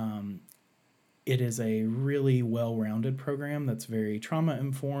 It is a really well-rounded program that's very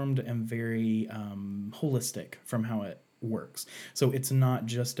trauma-informed and very holistic from how it works. So it's not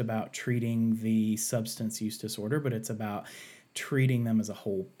just about treating the substance use disorder, but it's about treating them as a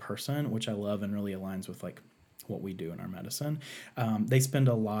whole person, which I love and really aligns with like what we do in our medicine. They spend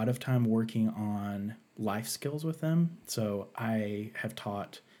a lot of time working on life skills with them. So I have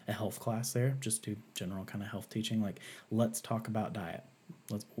taught a health class there, just do general kind of health teaching. Like, let's talk about diet.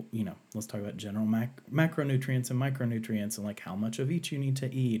 Let's talk about general macronutrients and micronutrients and like how much of each you need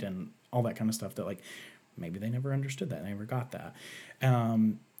to eat and all that kind of stuff that like maybe they never understood that, they never got that.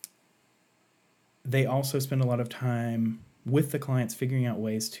 They also spend a lot of time with the clients figuring out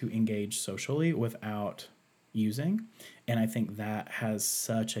ways to engage socially without using. And I think that has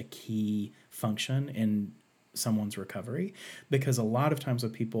such a key function in someone's recovery, because a lot of times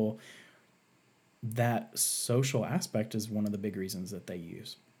with people, that social aspect is one of the big reasons that they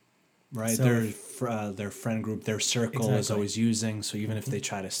use. Right. So their friend group, their circle is Exactly. always using. So even if they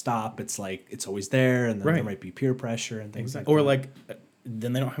try to stop, it's like it's always there. And then there Right. might be peer pressure and things Exactly. like Or that. like,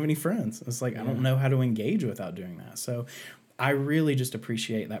 then they don't have any friends. It's like, I don't know how to engage without doing that. So I really just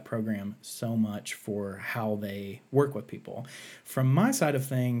appreciate that program so much for how they work with people. From my side of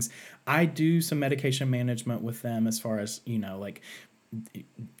things, I do some medication management with them as far as, like,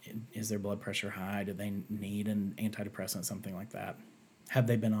 is their blood pressure high? Do they need an antidepressant, something like that? Have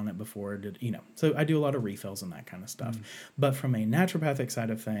they been on it before? So I do a lot of refills and that kind of stuff. But from a naturopathic side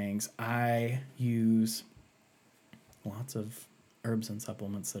of things, I use lots of herbs and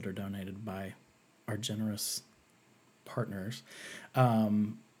supplements that are donated by our generous partners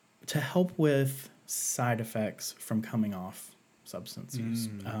to help with side effects from coming off substance use.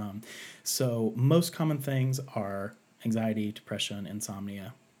 So most common things are anxiety, depression,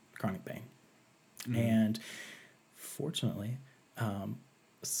 insomnia, chronic pain. And fortunately,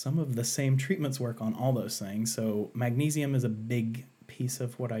 some of the same treatments work on all those things. So magnesium is a big piece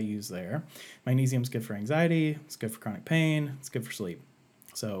of what I use there. Magnesium is good for anxiety. It's good for chronic pain. It's good for sleep.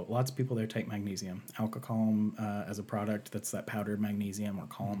 So lots of people there take magnesium. Alka-Calm as a product that's that powdered magnesium or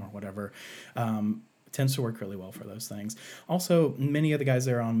Calm or whatever tends to work really well for those things. Also, many of the guys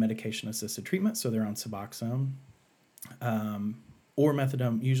there are on medication-assisted treatment, so they're on Suboxone or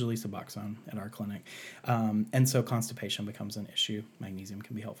methadone, usually Suboxone at our clinic. And so constipation becomes an issue. Magnesium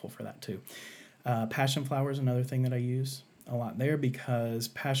can be helpful for that too. Passion flower is another thing that I use a lot there because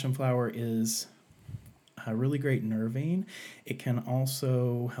passion flower is a really great nervine. It can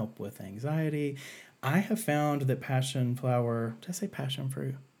also help with anxiety. I have found that passion flower, did I say passion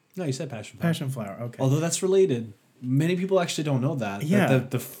fruit? No, you said passion flower. Passion flower, okay. Although that's related. Many people actually don't know that. Yeah.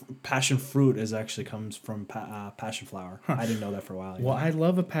 That the passion fruit actually comes from passion flower. I didn't know that for a while. Well, I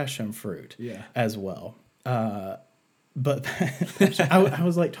love a passion fruit as well. But I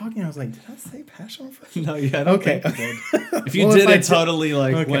was like talking, I was like, did I say passion fruit? No, yeah, I don't Okay. think you did. If you Well, did, if I it did- totally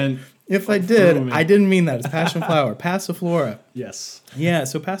went. If I did, through me. I didn't mean that. It's passion flower, Passiflora. Yes. Yeah,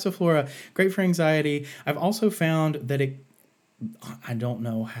 so Passiflora, great for anxiety. I've also found that I don't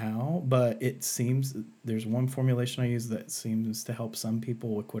know how, but it seems there's one formulation I use that seems to help some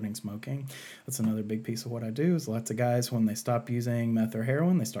people with quitting smoking. That's another big piece of what I do is lots of guys, when they stop using meth or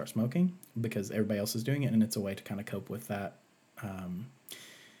heroin, they start smoking because everybody else is doing it. And it's a way to kind of cope with that,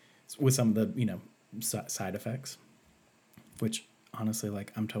 with some of the, side effects, which honestly,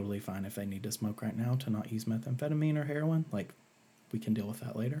 like, I'm totally fine if they need to smoke right now to not use methamphetamine or heroin. Like, we can deal with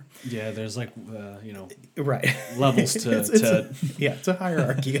that later. Yeah, there's Right. levels to. It's a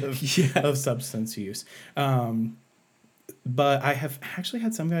hierarchy of substance use. But I have actually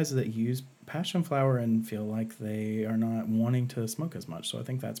had some guys that use passion flower and feel like they are not wanting to smoke as much. So I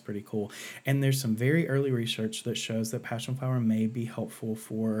think that's pretty cool. And there's some very early research that shows that passion flower may be helpful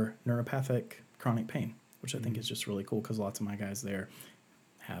for neuropathic chronic pain, which I think is just really cool because lots of my guys there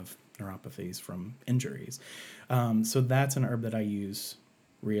have neuropathies from injuries. So that's an herb that I use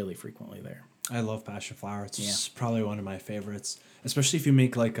really frequently there. I love passion flower. It's probably one of my favorites, especially if you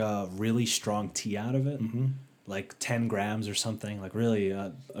make like a really strong tea out of it, like 10 grams or something, like really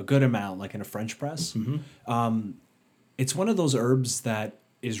a good amount, like in a French press. It's one of those herbs that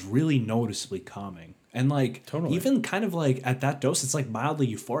is really noticeably calming. And like, Totally. even kind of like at that dose, it's like mildly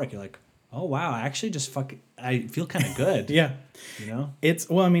euphoric. You're like, oh wow, I actually just I feel kind of good. Yeah. You know? It's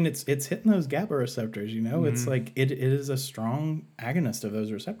hitting those GABA receptors, you know? It's like it is a strong agonist of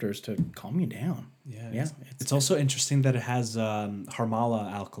those receptors to calm you down. Yeah. It's also interesting that it has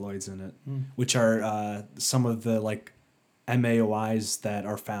Harmala alkaloids in it, which are some of the like MAOIs that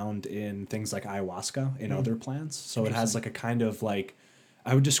are found in things like ayahuasca in other plants. So it has like a kind of like,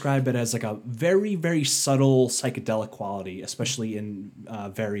 I would describe it as like a very, very subtle psychedelic quality, especially in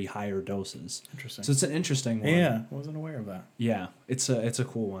very higher doses. Interesting. So it's an interesting one. Yeah, I wasn't aware of that. Yeah, it's a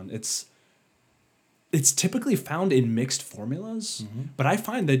cool one. It's typically found in mixed formulas, but I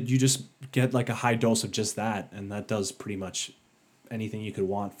find that you just get like a high dose of just that, and that does pretty much anything you could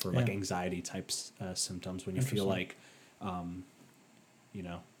want for like anxiety types symptoms when you feel like, you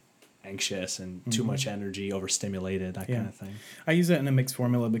know, anxious and too much energy, overstimulated, that kind of thing. I use it in a mixed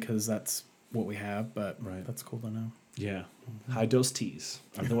formula because that's what we have, but that's cool to know. Yeah. High dose teas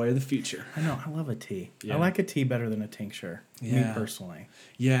are the way of the future. I know. I love a tea. Yeah. I like a tea better than a tincture, me personally.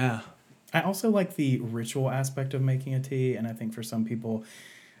 Yeah. I also like the ritual aspect of making a tea, and I think for some people,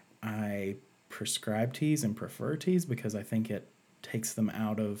 I prescribe teas and prefer teas because I think it takes them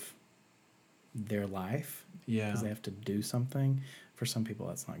out of their life. Yeah. Because they have to do something. For some people,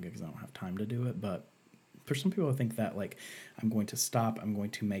 that's not good because I don't have time to do it. But for some people, I think that, like, I'm going to stop, I'm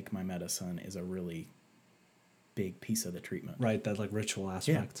going to make my medicine is a really big piece of the treatment. Right, that, like, ritual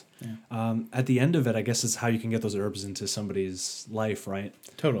aspect. Yeah. At the end of it, I guess, is how you can get those herbs into somebody's life, right?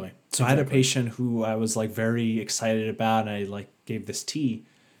 Totally. So I had a patient who I was, like, very excited about, and I, like, gave this tea.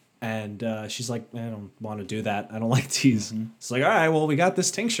 And she's like, I don't want to do that. I don't like teas. It's like, all right, well, we got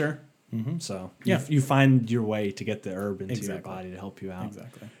this tincture. So you find your way to get the herb into your body to help you out.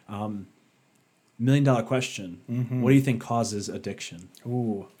 Exactly. $1 million question. What do you think causes addiction?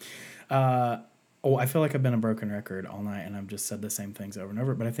 Ooh. I feel like I've been a broken record all night and I've just said the same things over and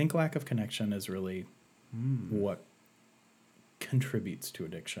over. But I think lack of connection is really what contributes to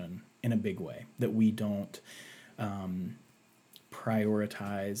addiction in a big way, that we don't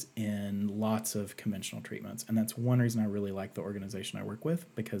prioritize in lots of conventional treatments. And that's one reason I really like the organization I work with,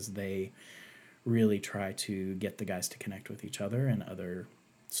 because they really try to get the guys to connect with each other and other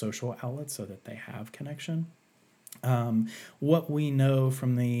social outlets so that they have connection. What we know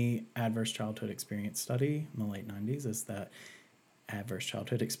from the adverse childhood experience study in the late 90s is that adverse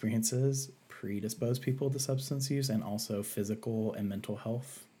childhood experiences predispose people to substance use and also physical and mental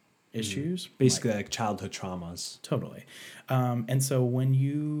health issues. Basically, like childhood traumas. Totally. And so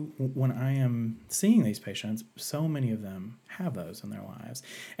when I am seeing these patients, so many of them have those in their lives,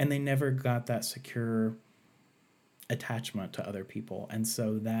 and they never got that secure attachment to other people. And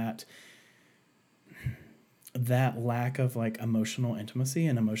so that lack of like emotional intimacy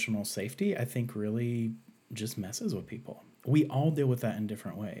and emotional safety, I think really just messes with people. We all deal with that in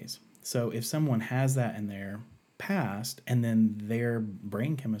different ways. So if someone has that in their past and then their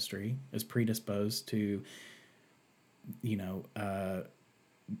brain chemistry is predisposed to,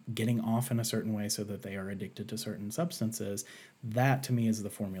 getting off in a certain way so that they are addicted to certain substances, that to me is the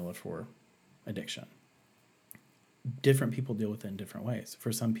formula for addiction. Different people deal with it in different ways.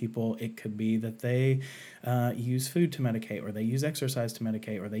 For some people, it could be that they use food to medicate, or they use exercise to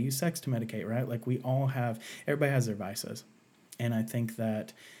medicate, or they use sex to medicate, right? Like everybody has their vices. And I think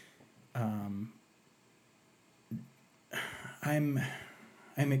that I'm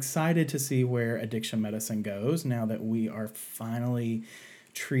excited to see where addiction medicine goes now that we are finally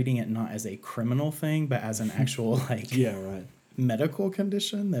treating it not as a criminal thing, but as an actual medical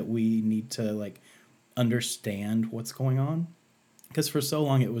condition that we need to understand what's going on. Because for so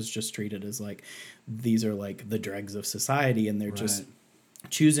long it was just treated as these are the dregs of society and they're just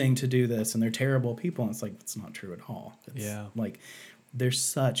choosing to do this and they're terrible people. And it's not true at all. It's they're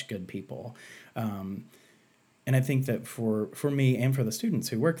such good people. And I think that for me and for the students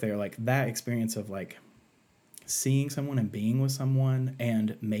who work there, that experience of seeing someone and being with someone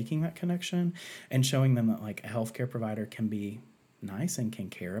and making that connection and showing them that a healthcare provider can be nice and can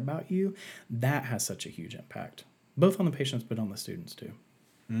care about you, that has such a huge impact, both on the patients but on the students too.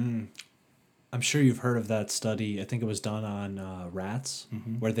 I'm sure you've heard of that study. I think it was done on rats,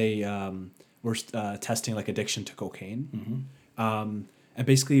 where they were testing addiction to cocaine. And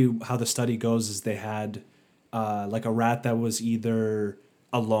basically how the study goes is they had a rat that was either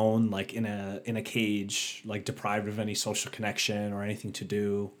alone, in a cage, deprived of any social connection or anything to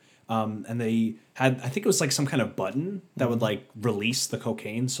do. And they had, I think it was some kind of button that would release the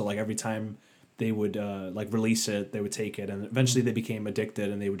cocaine. So every time they would release it, they would take it, and eventually they became addicted,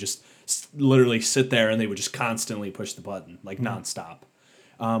 and they would just literally sit there and they would just constantly push the button nonstop.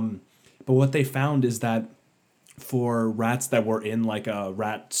 But what they found is that for rats that were in a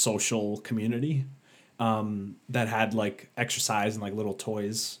rat social community, that had like exercise and like little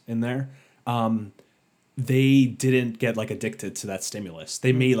toys in there, they didn't get like addicted to that stimulus.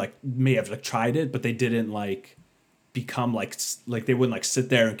 They may have like tried it, but they didn't like become like they wouldn't like sit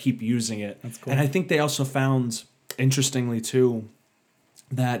there and keep using it. That's cool. And I think they also found, interestingly too,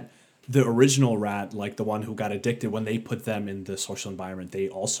 that the original rat, like the one who got addicted, when they put them in the social environment, they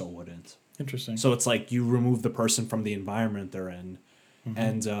also wouldn't. Interesting. So it's like you remove the person from the environment they're in,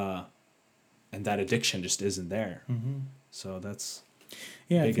 and that addiction just isn't there. So that's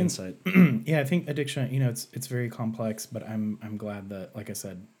big insight. Yeah, I think addiction, you know, it's very complex, but I'm glad that, like I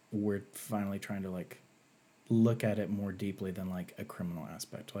said, we're finally trying to like look at it more deeply than like a criminal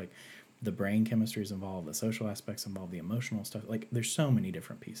aspect. Like the brain chemistry is involved, the social aspects involved, the emotional stuff. Like there's so many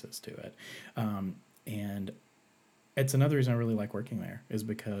different pieces to it. And it's another reason I really like working there, is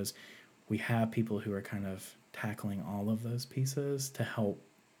because we have people who are kind of tackling all of those pieces to help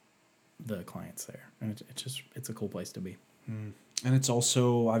the clients there. And it's a cool place to be. And it's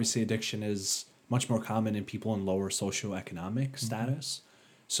also, obviously, addiction is much more common in people in lower socioeconomic status.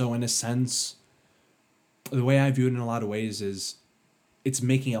 So in a sense, the way I view it in a lot of ways is it's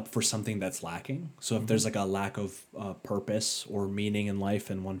making up for something that's lacking. So if there's like a lack of purpose or meaning in life,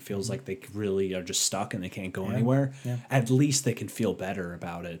 and one feels like they really are just stuck and they can't go anywhere, at least they can feel better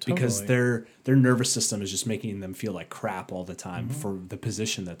about it, because their nervous system is just making them feel like crap all the time for the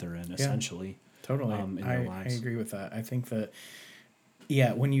position that they're in, essentially. Totally. In their lives. I agree with that. I think that,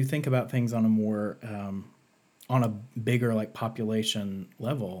 when you think about things on a more, on a bigger like population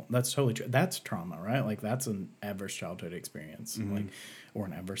level, that's totally true. That's trauma, right? Like that's an adverse childhood experience, like, or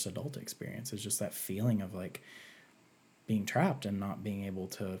an adverse adult experience. It's just that feeling of like being trapped and not being able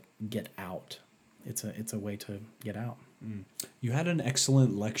to get out. It's a way to get out. You had an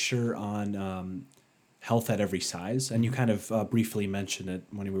excellent lecture on health at every size, and you kind of briefly mentioned it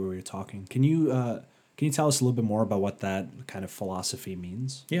when we were talking. Can you tell us a little bit more about what that kind of philosophy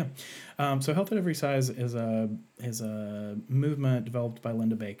means? Yeah. So Health at Every Size is a movement developed by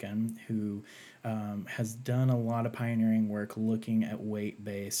Linda Bacon, who has done a lot of pioneering work looking at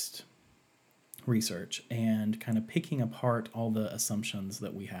weight-based research and kind of picking apart all the assumptions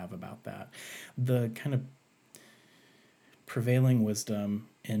that we have about that. The kind of prevailing wisdom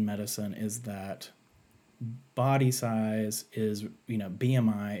in medicine is that body size is,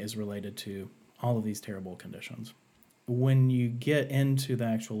 BMI is related to all of these terrible conditions. When you get into the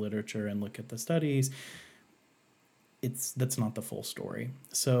actual literature and look at the studies, that's not the full story.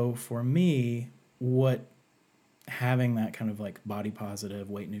 So for me, what having that kind of like body positive,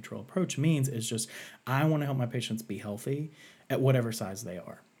 weight neutral approach means is just, I want to help my patients be healthy at whatever size they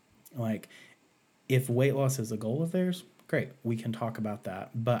are. Like if weight loss is a goal of theirs, great, we can talk about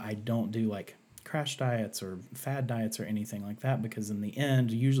that. But I don't do like crash diets or fad diets or anything like that, because in the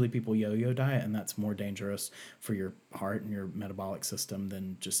end, usually people yo-yo diet, and that's more dangerous for your heart and your metabolic system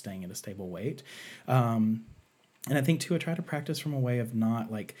than just staying at a stable weight. And I think too, I try to practice from a way of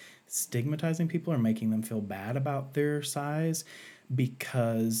not like stigmatizing people or making them feel bad about their size,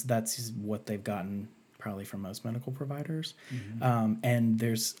 because that's what they've gotten probably from most medical providers. And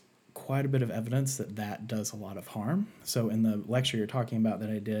there's quite a bit of evidence that does a lot of harm. So in the lecture you're talking about that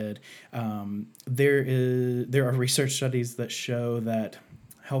I did, there are research studies that show that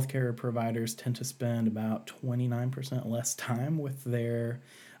healthcare providers tend to spend about 29% less time with their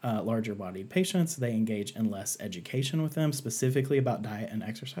larger bodied patients. They engage in less education with them, specifically about diet and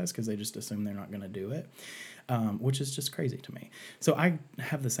exercise, because they just assume they're not going to do it, which is just crazy to me. So I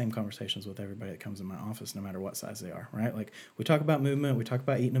have the same conversations with everybody that comes in my office, no matter what size they are, right? Like we talk about movement, we talk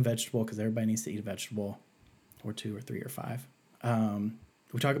about eating a vegetable, because everybody needs to eat a vegetable, or 2 or 3 or 5.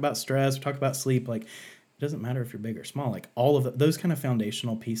 We talk about stress, we talk about sleep. Like it doesn't matter if you're big or small. Like all of those kind of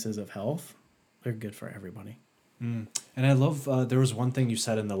foundational pieces of health, they're good for everybody. And I love, there was one thing you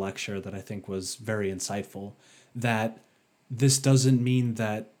said in the lecture that I think was very insightful, that this doesn't mean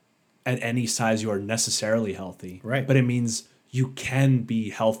that at any size you are necessarily healthy. Right. But it means you can be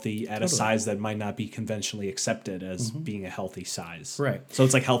healthy at a size that might not be conventionally accepted as being a healthy size. Right. So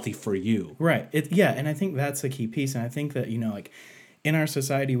it's like healthy for you. Right. And I think that's a key piece. And I think that, like in our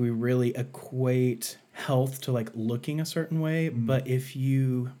society, we really equate health to like looking a certain way. But if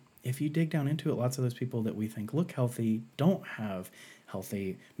you dig down into it, lots of those people that we think look healthy don't have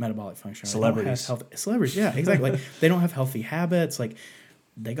healthy metabolic function. Celebrities. Celebrities, yeah, exactly. Like, they don't have healthy habits. Like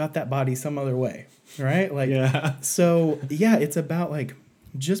they got that body some other way, right? Like, So yeah, it's about like,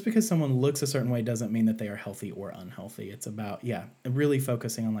 just because someone looks a certain way doesn't mean that they are healthy or unhealthy. It's about, really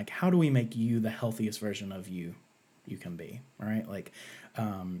focusing on like, how do we make you the healthiest version of you can be, right? Like,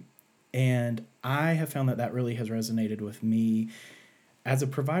 and I have found that really has resonated with me as a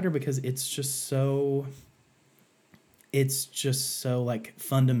provider, because it's just so like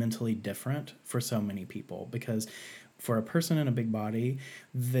fundamentally different for so many people. Because for a person in a big body,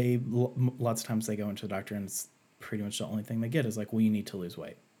 lots of times they go into the doctor and it's pretty much the only thing they get is like, well, you need to lose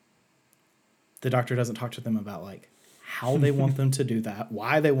weight. The doctor doesn't talk to them about like how they want them to do that,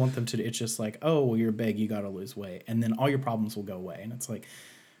 why they want them to do. It's just like, oh, well, you're big, you got to lose weight, and then all your problems will go away. And it's like,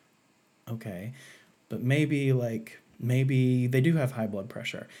 okay, but maybe they do have high blood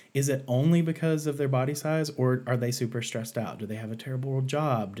pressure. Is it only because of their body size, or are they super stressed out? Do they have a terrible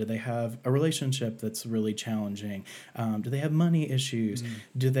job? Do they have a relationship that's really challenging? Do they have money issues?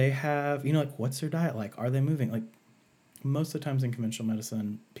 Do they have, like, what's their diet like? Are they moving? Like, most of the times in conventional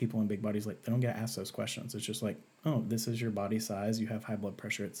medicine, people in big bodies, like, they don't get asked those questions. It's just like, oh, this is your body size. You have high blood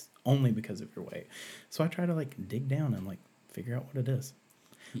pressure. It's only because of your weight. So I try to like dig down and like figure out what it is.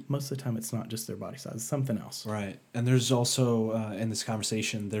 Most of the time, it's not just their body size; it's something else. Right. And there's also in this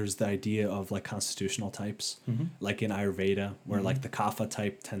conversation, there's the idea of like constitutional types, like in Ayurveda, where like the Kapha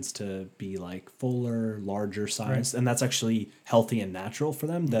type tends to be like fuller, larger sized, and that's actually healthy and natural for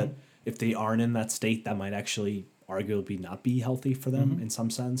them. That if they aren't in that state, that might actually arguably not be healthy for them in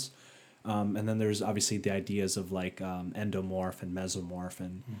some sense. And then there's obviously the ideas of like endomorph and mesomorph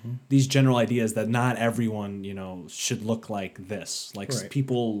and these general ideas that not everyone, should look like this. Like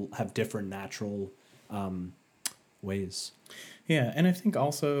people have different natural ways. Yeah. And I think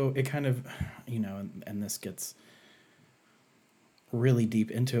also it kind of, and this gets really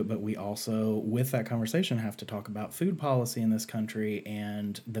deep into it, but we also, with that conversation, have to talk about food policy in this country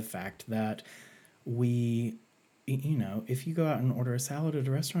and the fact that if you go out and order a salad at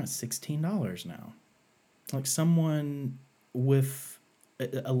a restaurant, it's $16 now. Like, someone with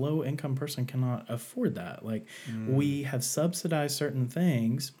a low income person cannot afford that. Like, we have subsidized certain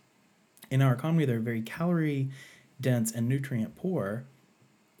things in our economy that are very calorie dense and nutrient poor.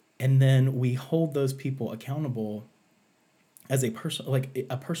 And then we hold those people accountable as a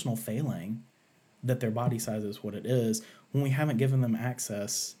personal failing that their body size is what it is, when we haven't given them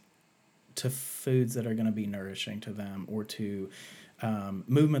access to foods that are going to be nourishing to them, or to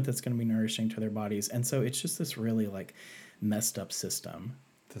movement that's going to be nourishing to their bodies. And so it's just this really like messed up system.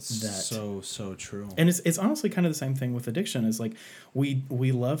 That's so true. And it's honestly kind of the same thing with addiction. Is like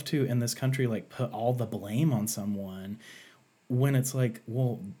we love to in this country like put all the blame on someone, when it's like,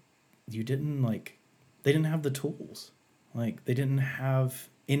 well, they didn't have the tools. Like, they didn't have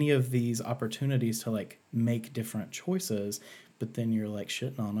any of these opportunities to like make different choices, but then you're like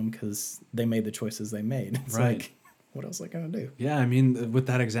shitting on them because they made the choices they made. It's like, what else are they gonna do? Yeah, I mean, with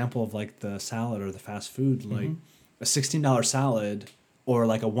that example of like the salad or the fast food, like a $16 salad or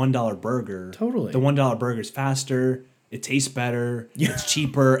like a $1 burger. Totally. The $1 burger is faster. It tastes better. Yeah. It's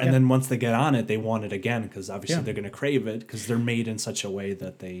cheaper. And then once they get on it, they want it again, because obviously they're going to crave it, because they're made in such a way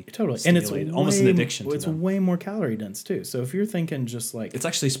that they and it's almost an addiction to it's them. way more calorie dense too. So if you're thinking just like, it's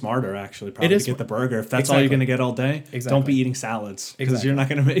actually smarter probably to get the burger. If that's all you're going to get all day, don't be eating salads, because you're not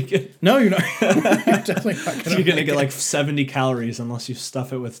going to make it. No, you're not. You're definitely not going to. You're going to get like 70 calories unless you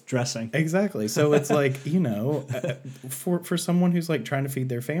stuff it with dressing. Exactly. So it's like, for someone who's like trying to feed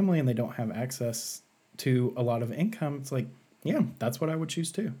their family and they don't have access to a lot of income, it's like, yeah, that's what I would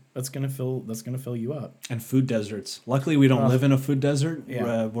choose too. That's gonna fill you up. And food deserts. Luckily, we don't live in a food desert.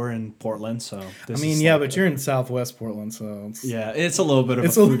 Yeah. We're in Portland, so but you're in Southwest Portland, so it's a little bit of a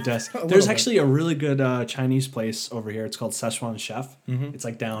food desert. There's actually a really good Chinese place over here. It's called Szechuan Chef. It's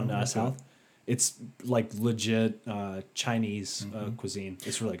like down south. It's like legit Chinese cuisine.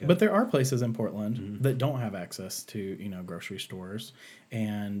 It's really good. But there are places in Portland that don't have access to grocery stores,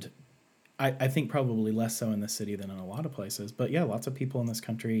 and I think probably less so in this city than in a lot of places. But yeah, lots of people in this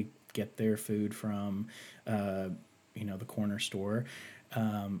country get their food from, the corner store,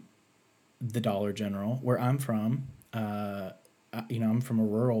 the Dollar General. Where I'm from, I'm from a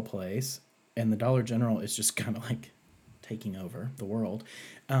rural place, and the Dollar General is just kind of like taking over the world.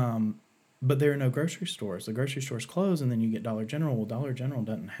 But there are no grocery stores. The grocery stores close, and then you get Dollar General. Well, Dollar General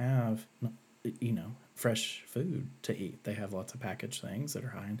doesn't have, fresh food to eat. They have lots of packaged things that are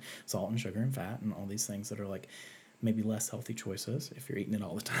high in salt and sugar and fat and all these things that are like maybe less healthy choices if you're eating it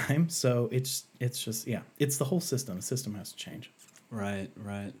all the time. So it's just, it's the whole system. The system has to change. Right.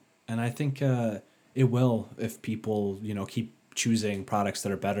 And I think it will, if people, keep choosing products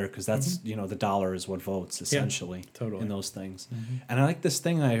that are better, because that's, the dollar is what votes essentially totally. In those things. And I like this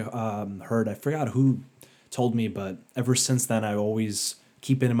thing I heard, I forgot who told me, but ever since then I always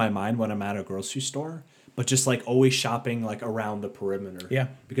keep it in my mind when I'm at a grocery store. but just like always shopping like around the perimeter. Yeah.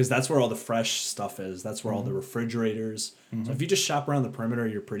 Because that's where all the fresh stuff is. That's where all the refrigerators. So if you just shop around the perimeter,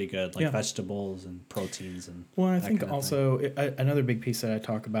 you're pretty good. Like vegetables and proteins and. Well, I that think kind of also another big piece that I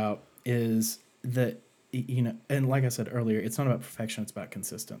talk about is that, you know, and like I said earlier, it's not about perfection, it's about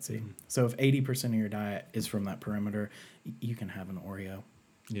consistency. So if 80% of your diet is from that perimeter, you can have an Oreo.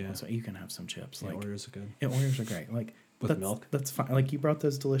 Yeah. So you can have some chips. Yeah, Like Oreos are good. Yeah, Oreos are great. Like With milk? That's fine. Like you brought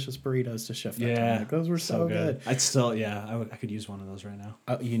those delicious burritos to shift that Yeah. time. Like, those were so good. I'd still, I could use one of those right now.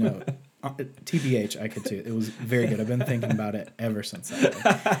 You know, TBH, I could too. It was very good. I've been thinking about it ever since that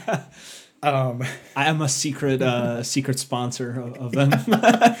day. I am a secret sponsor of them.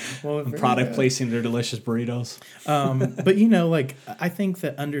 Well, I'm product placing their delicious burritos. But you know, like I think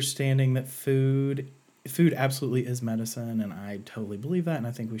that understanding that food absolutely is medicine, and I totally believe that, and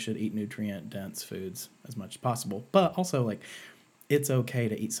I think we should eat nutrient dense foods as much as possible. But also, like, it's okay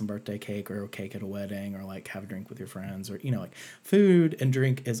to eat some birthday cake or a cake at a wedding, or like have a drink with your friends, or you know, like food and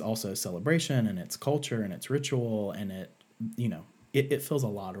drink is also celebration, and it's culture and it's ritual, and it, you know, it fills a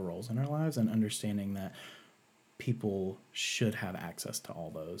lot of roles in our lives, and understanding that people should have access to all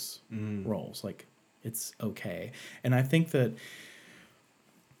those roles. Like, it's okay. And I think that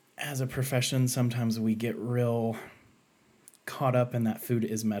as a profession, sometimes we get real caught up in that food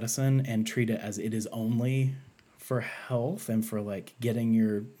is medicine and treat it as it is only for health and for like getting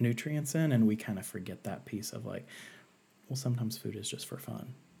your nutrients in. And we kind of forget that piece of like, well, sometimes food is just for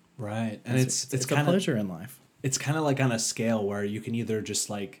fun. Right. And it's kind of pleasure in life. It's kind of like on a scale where you can either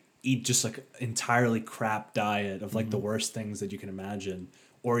just like eat just like entirely crap diet of like the worst things that you can imagine,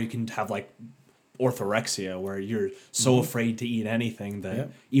 or you can have like orthorexia where you're so afraid to eat anything that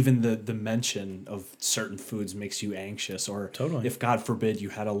even the mention of certain foods makes you anxious, or if God forbid you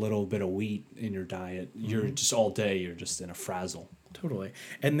had a little bit of wheat in your diet, you're just all day, you're just in a frazzle. Totally.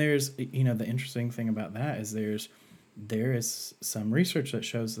 And there's, you know, the interesting thing about that is there is some research that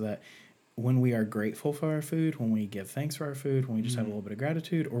shows that when we are grateful for our food, when we give thanks for our food, when we just have a little bit of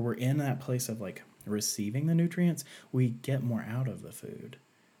gratitude, or we're in that place of like receiving the nutrients, we get more out of the food.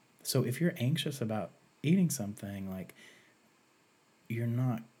 So if you're anxious about eating something, like you're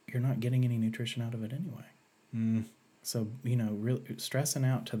not getting any nutrition out of it anyway. So, you know, really stressing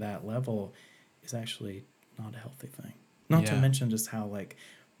out to that level is actually not a healthy thing. Not to mention just how like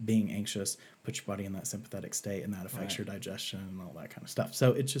being anxious puts your body in that sympathetic state, and that affects your digestion and all that kind of stuff.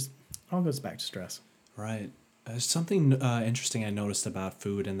 So it all goes back to stress. Right. Something interesting I noticed about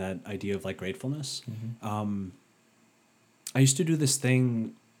food and that idea of like gratefulness. I used to do this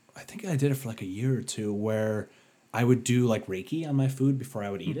thing, I think I did it for like a year or two, where I would do like Reiki on my food before I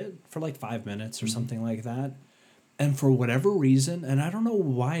would eat it for like 5 minutes or something like that. And for whatever reason, and I don't know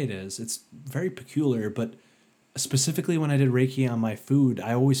why it is, it's very peculiar, but specifically when I did Reiki on my food,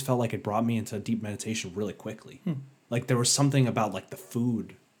 I always felt like it brought me into deep meditation really quickly. Like there was something about like the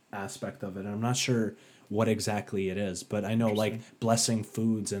food aspect of it, and I'm not sure what exactly it is, but I know like blessing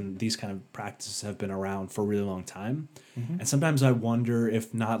foods and these kind of practices have been around for a really long time. And sometimes I wonder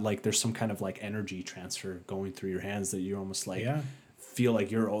if not like there's some kind of like energy transfer going through your hands that you almost like feel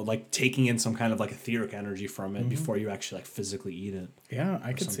like you're like taking in some kind of like etheric energy from it before you actually like physically eat it. Yeah,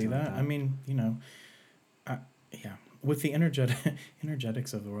 I could see that. I mean, you know, with the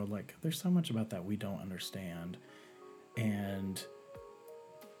energetics of the world, like there's so much about that we don't understand. And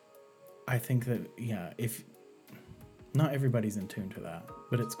I think that, if not everybody's in tune to that,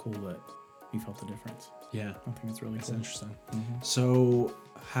 but it's cool that you felt the difference. Yeah. I think it's really cool. Interesting. So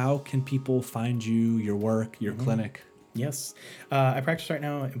how can people find you, your work, your clinic? Yes. I practice right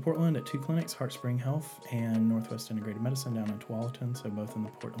now in Portland at 2 clinics, Heart Spring Health and Northwest Integrated Medicine down in Tualatin, so both in the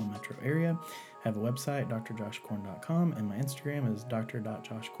Portland metro area. I have a website, drjoshkorn.com, and my Instagram is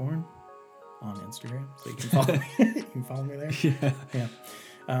dr.joshkorn on Instagram, so you can follow me. You can follow me there. Yeah.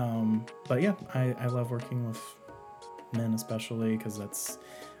 But yeah, I love working with men especially because that's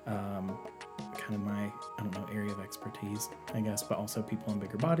kind of my, area of expertise, I guess, but also people in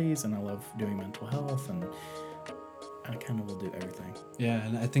bigger bodies, and I love doing mental health, and I kind of will do everything. Yeah,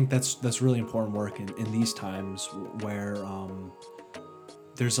 and I think that's really important work in these times where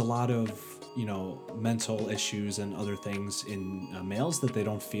there's a lot of mental issues and other things in males that they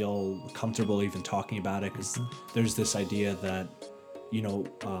don't feel comfortable even talking about it because there's this idea that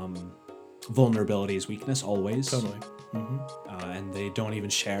vulnerability is weakness always. Totally. And they don't even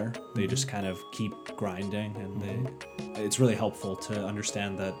share. They just kind of keep grinding, and it's really helpful to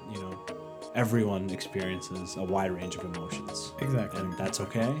understand that everyone experiences a wide range of emotions. Exactly. And that's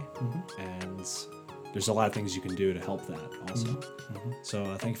okay. And there's a lot of things you can do to help that also. So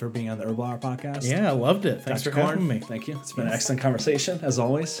thank you for being on the Herbal Hour podcast. Yeah, I loved it. Thanks Dr. for having me. Thank you. It's been an excellent conversation, as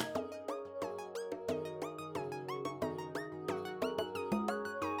always.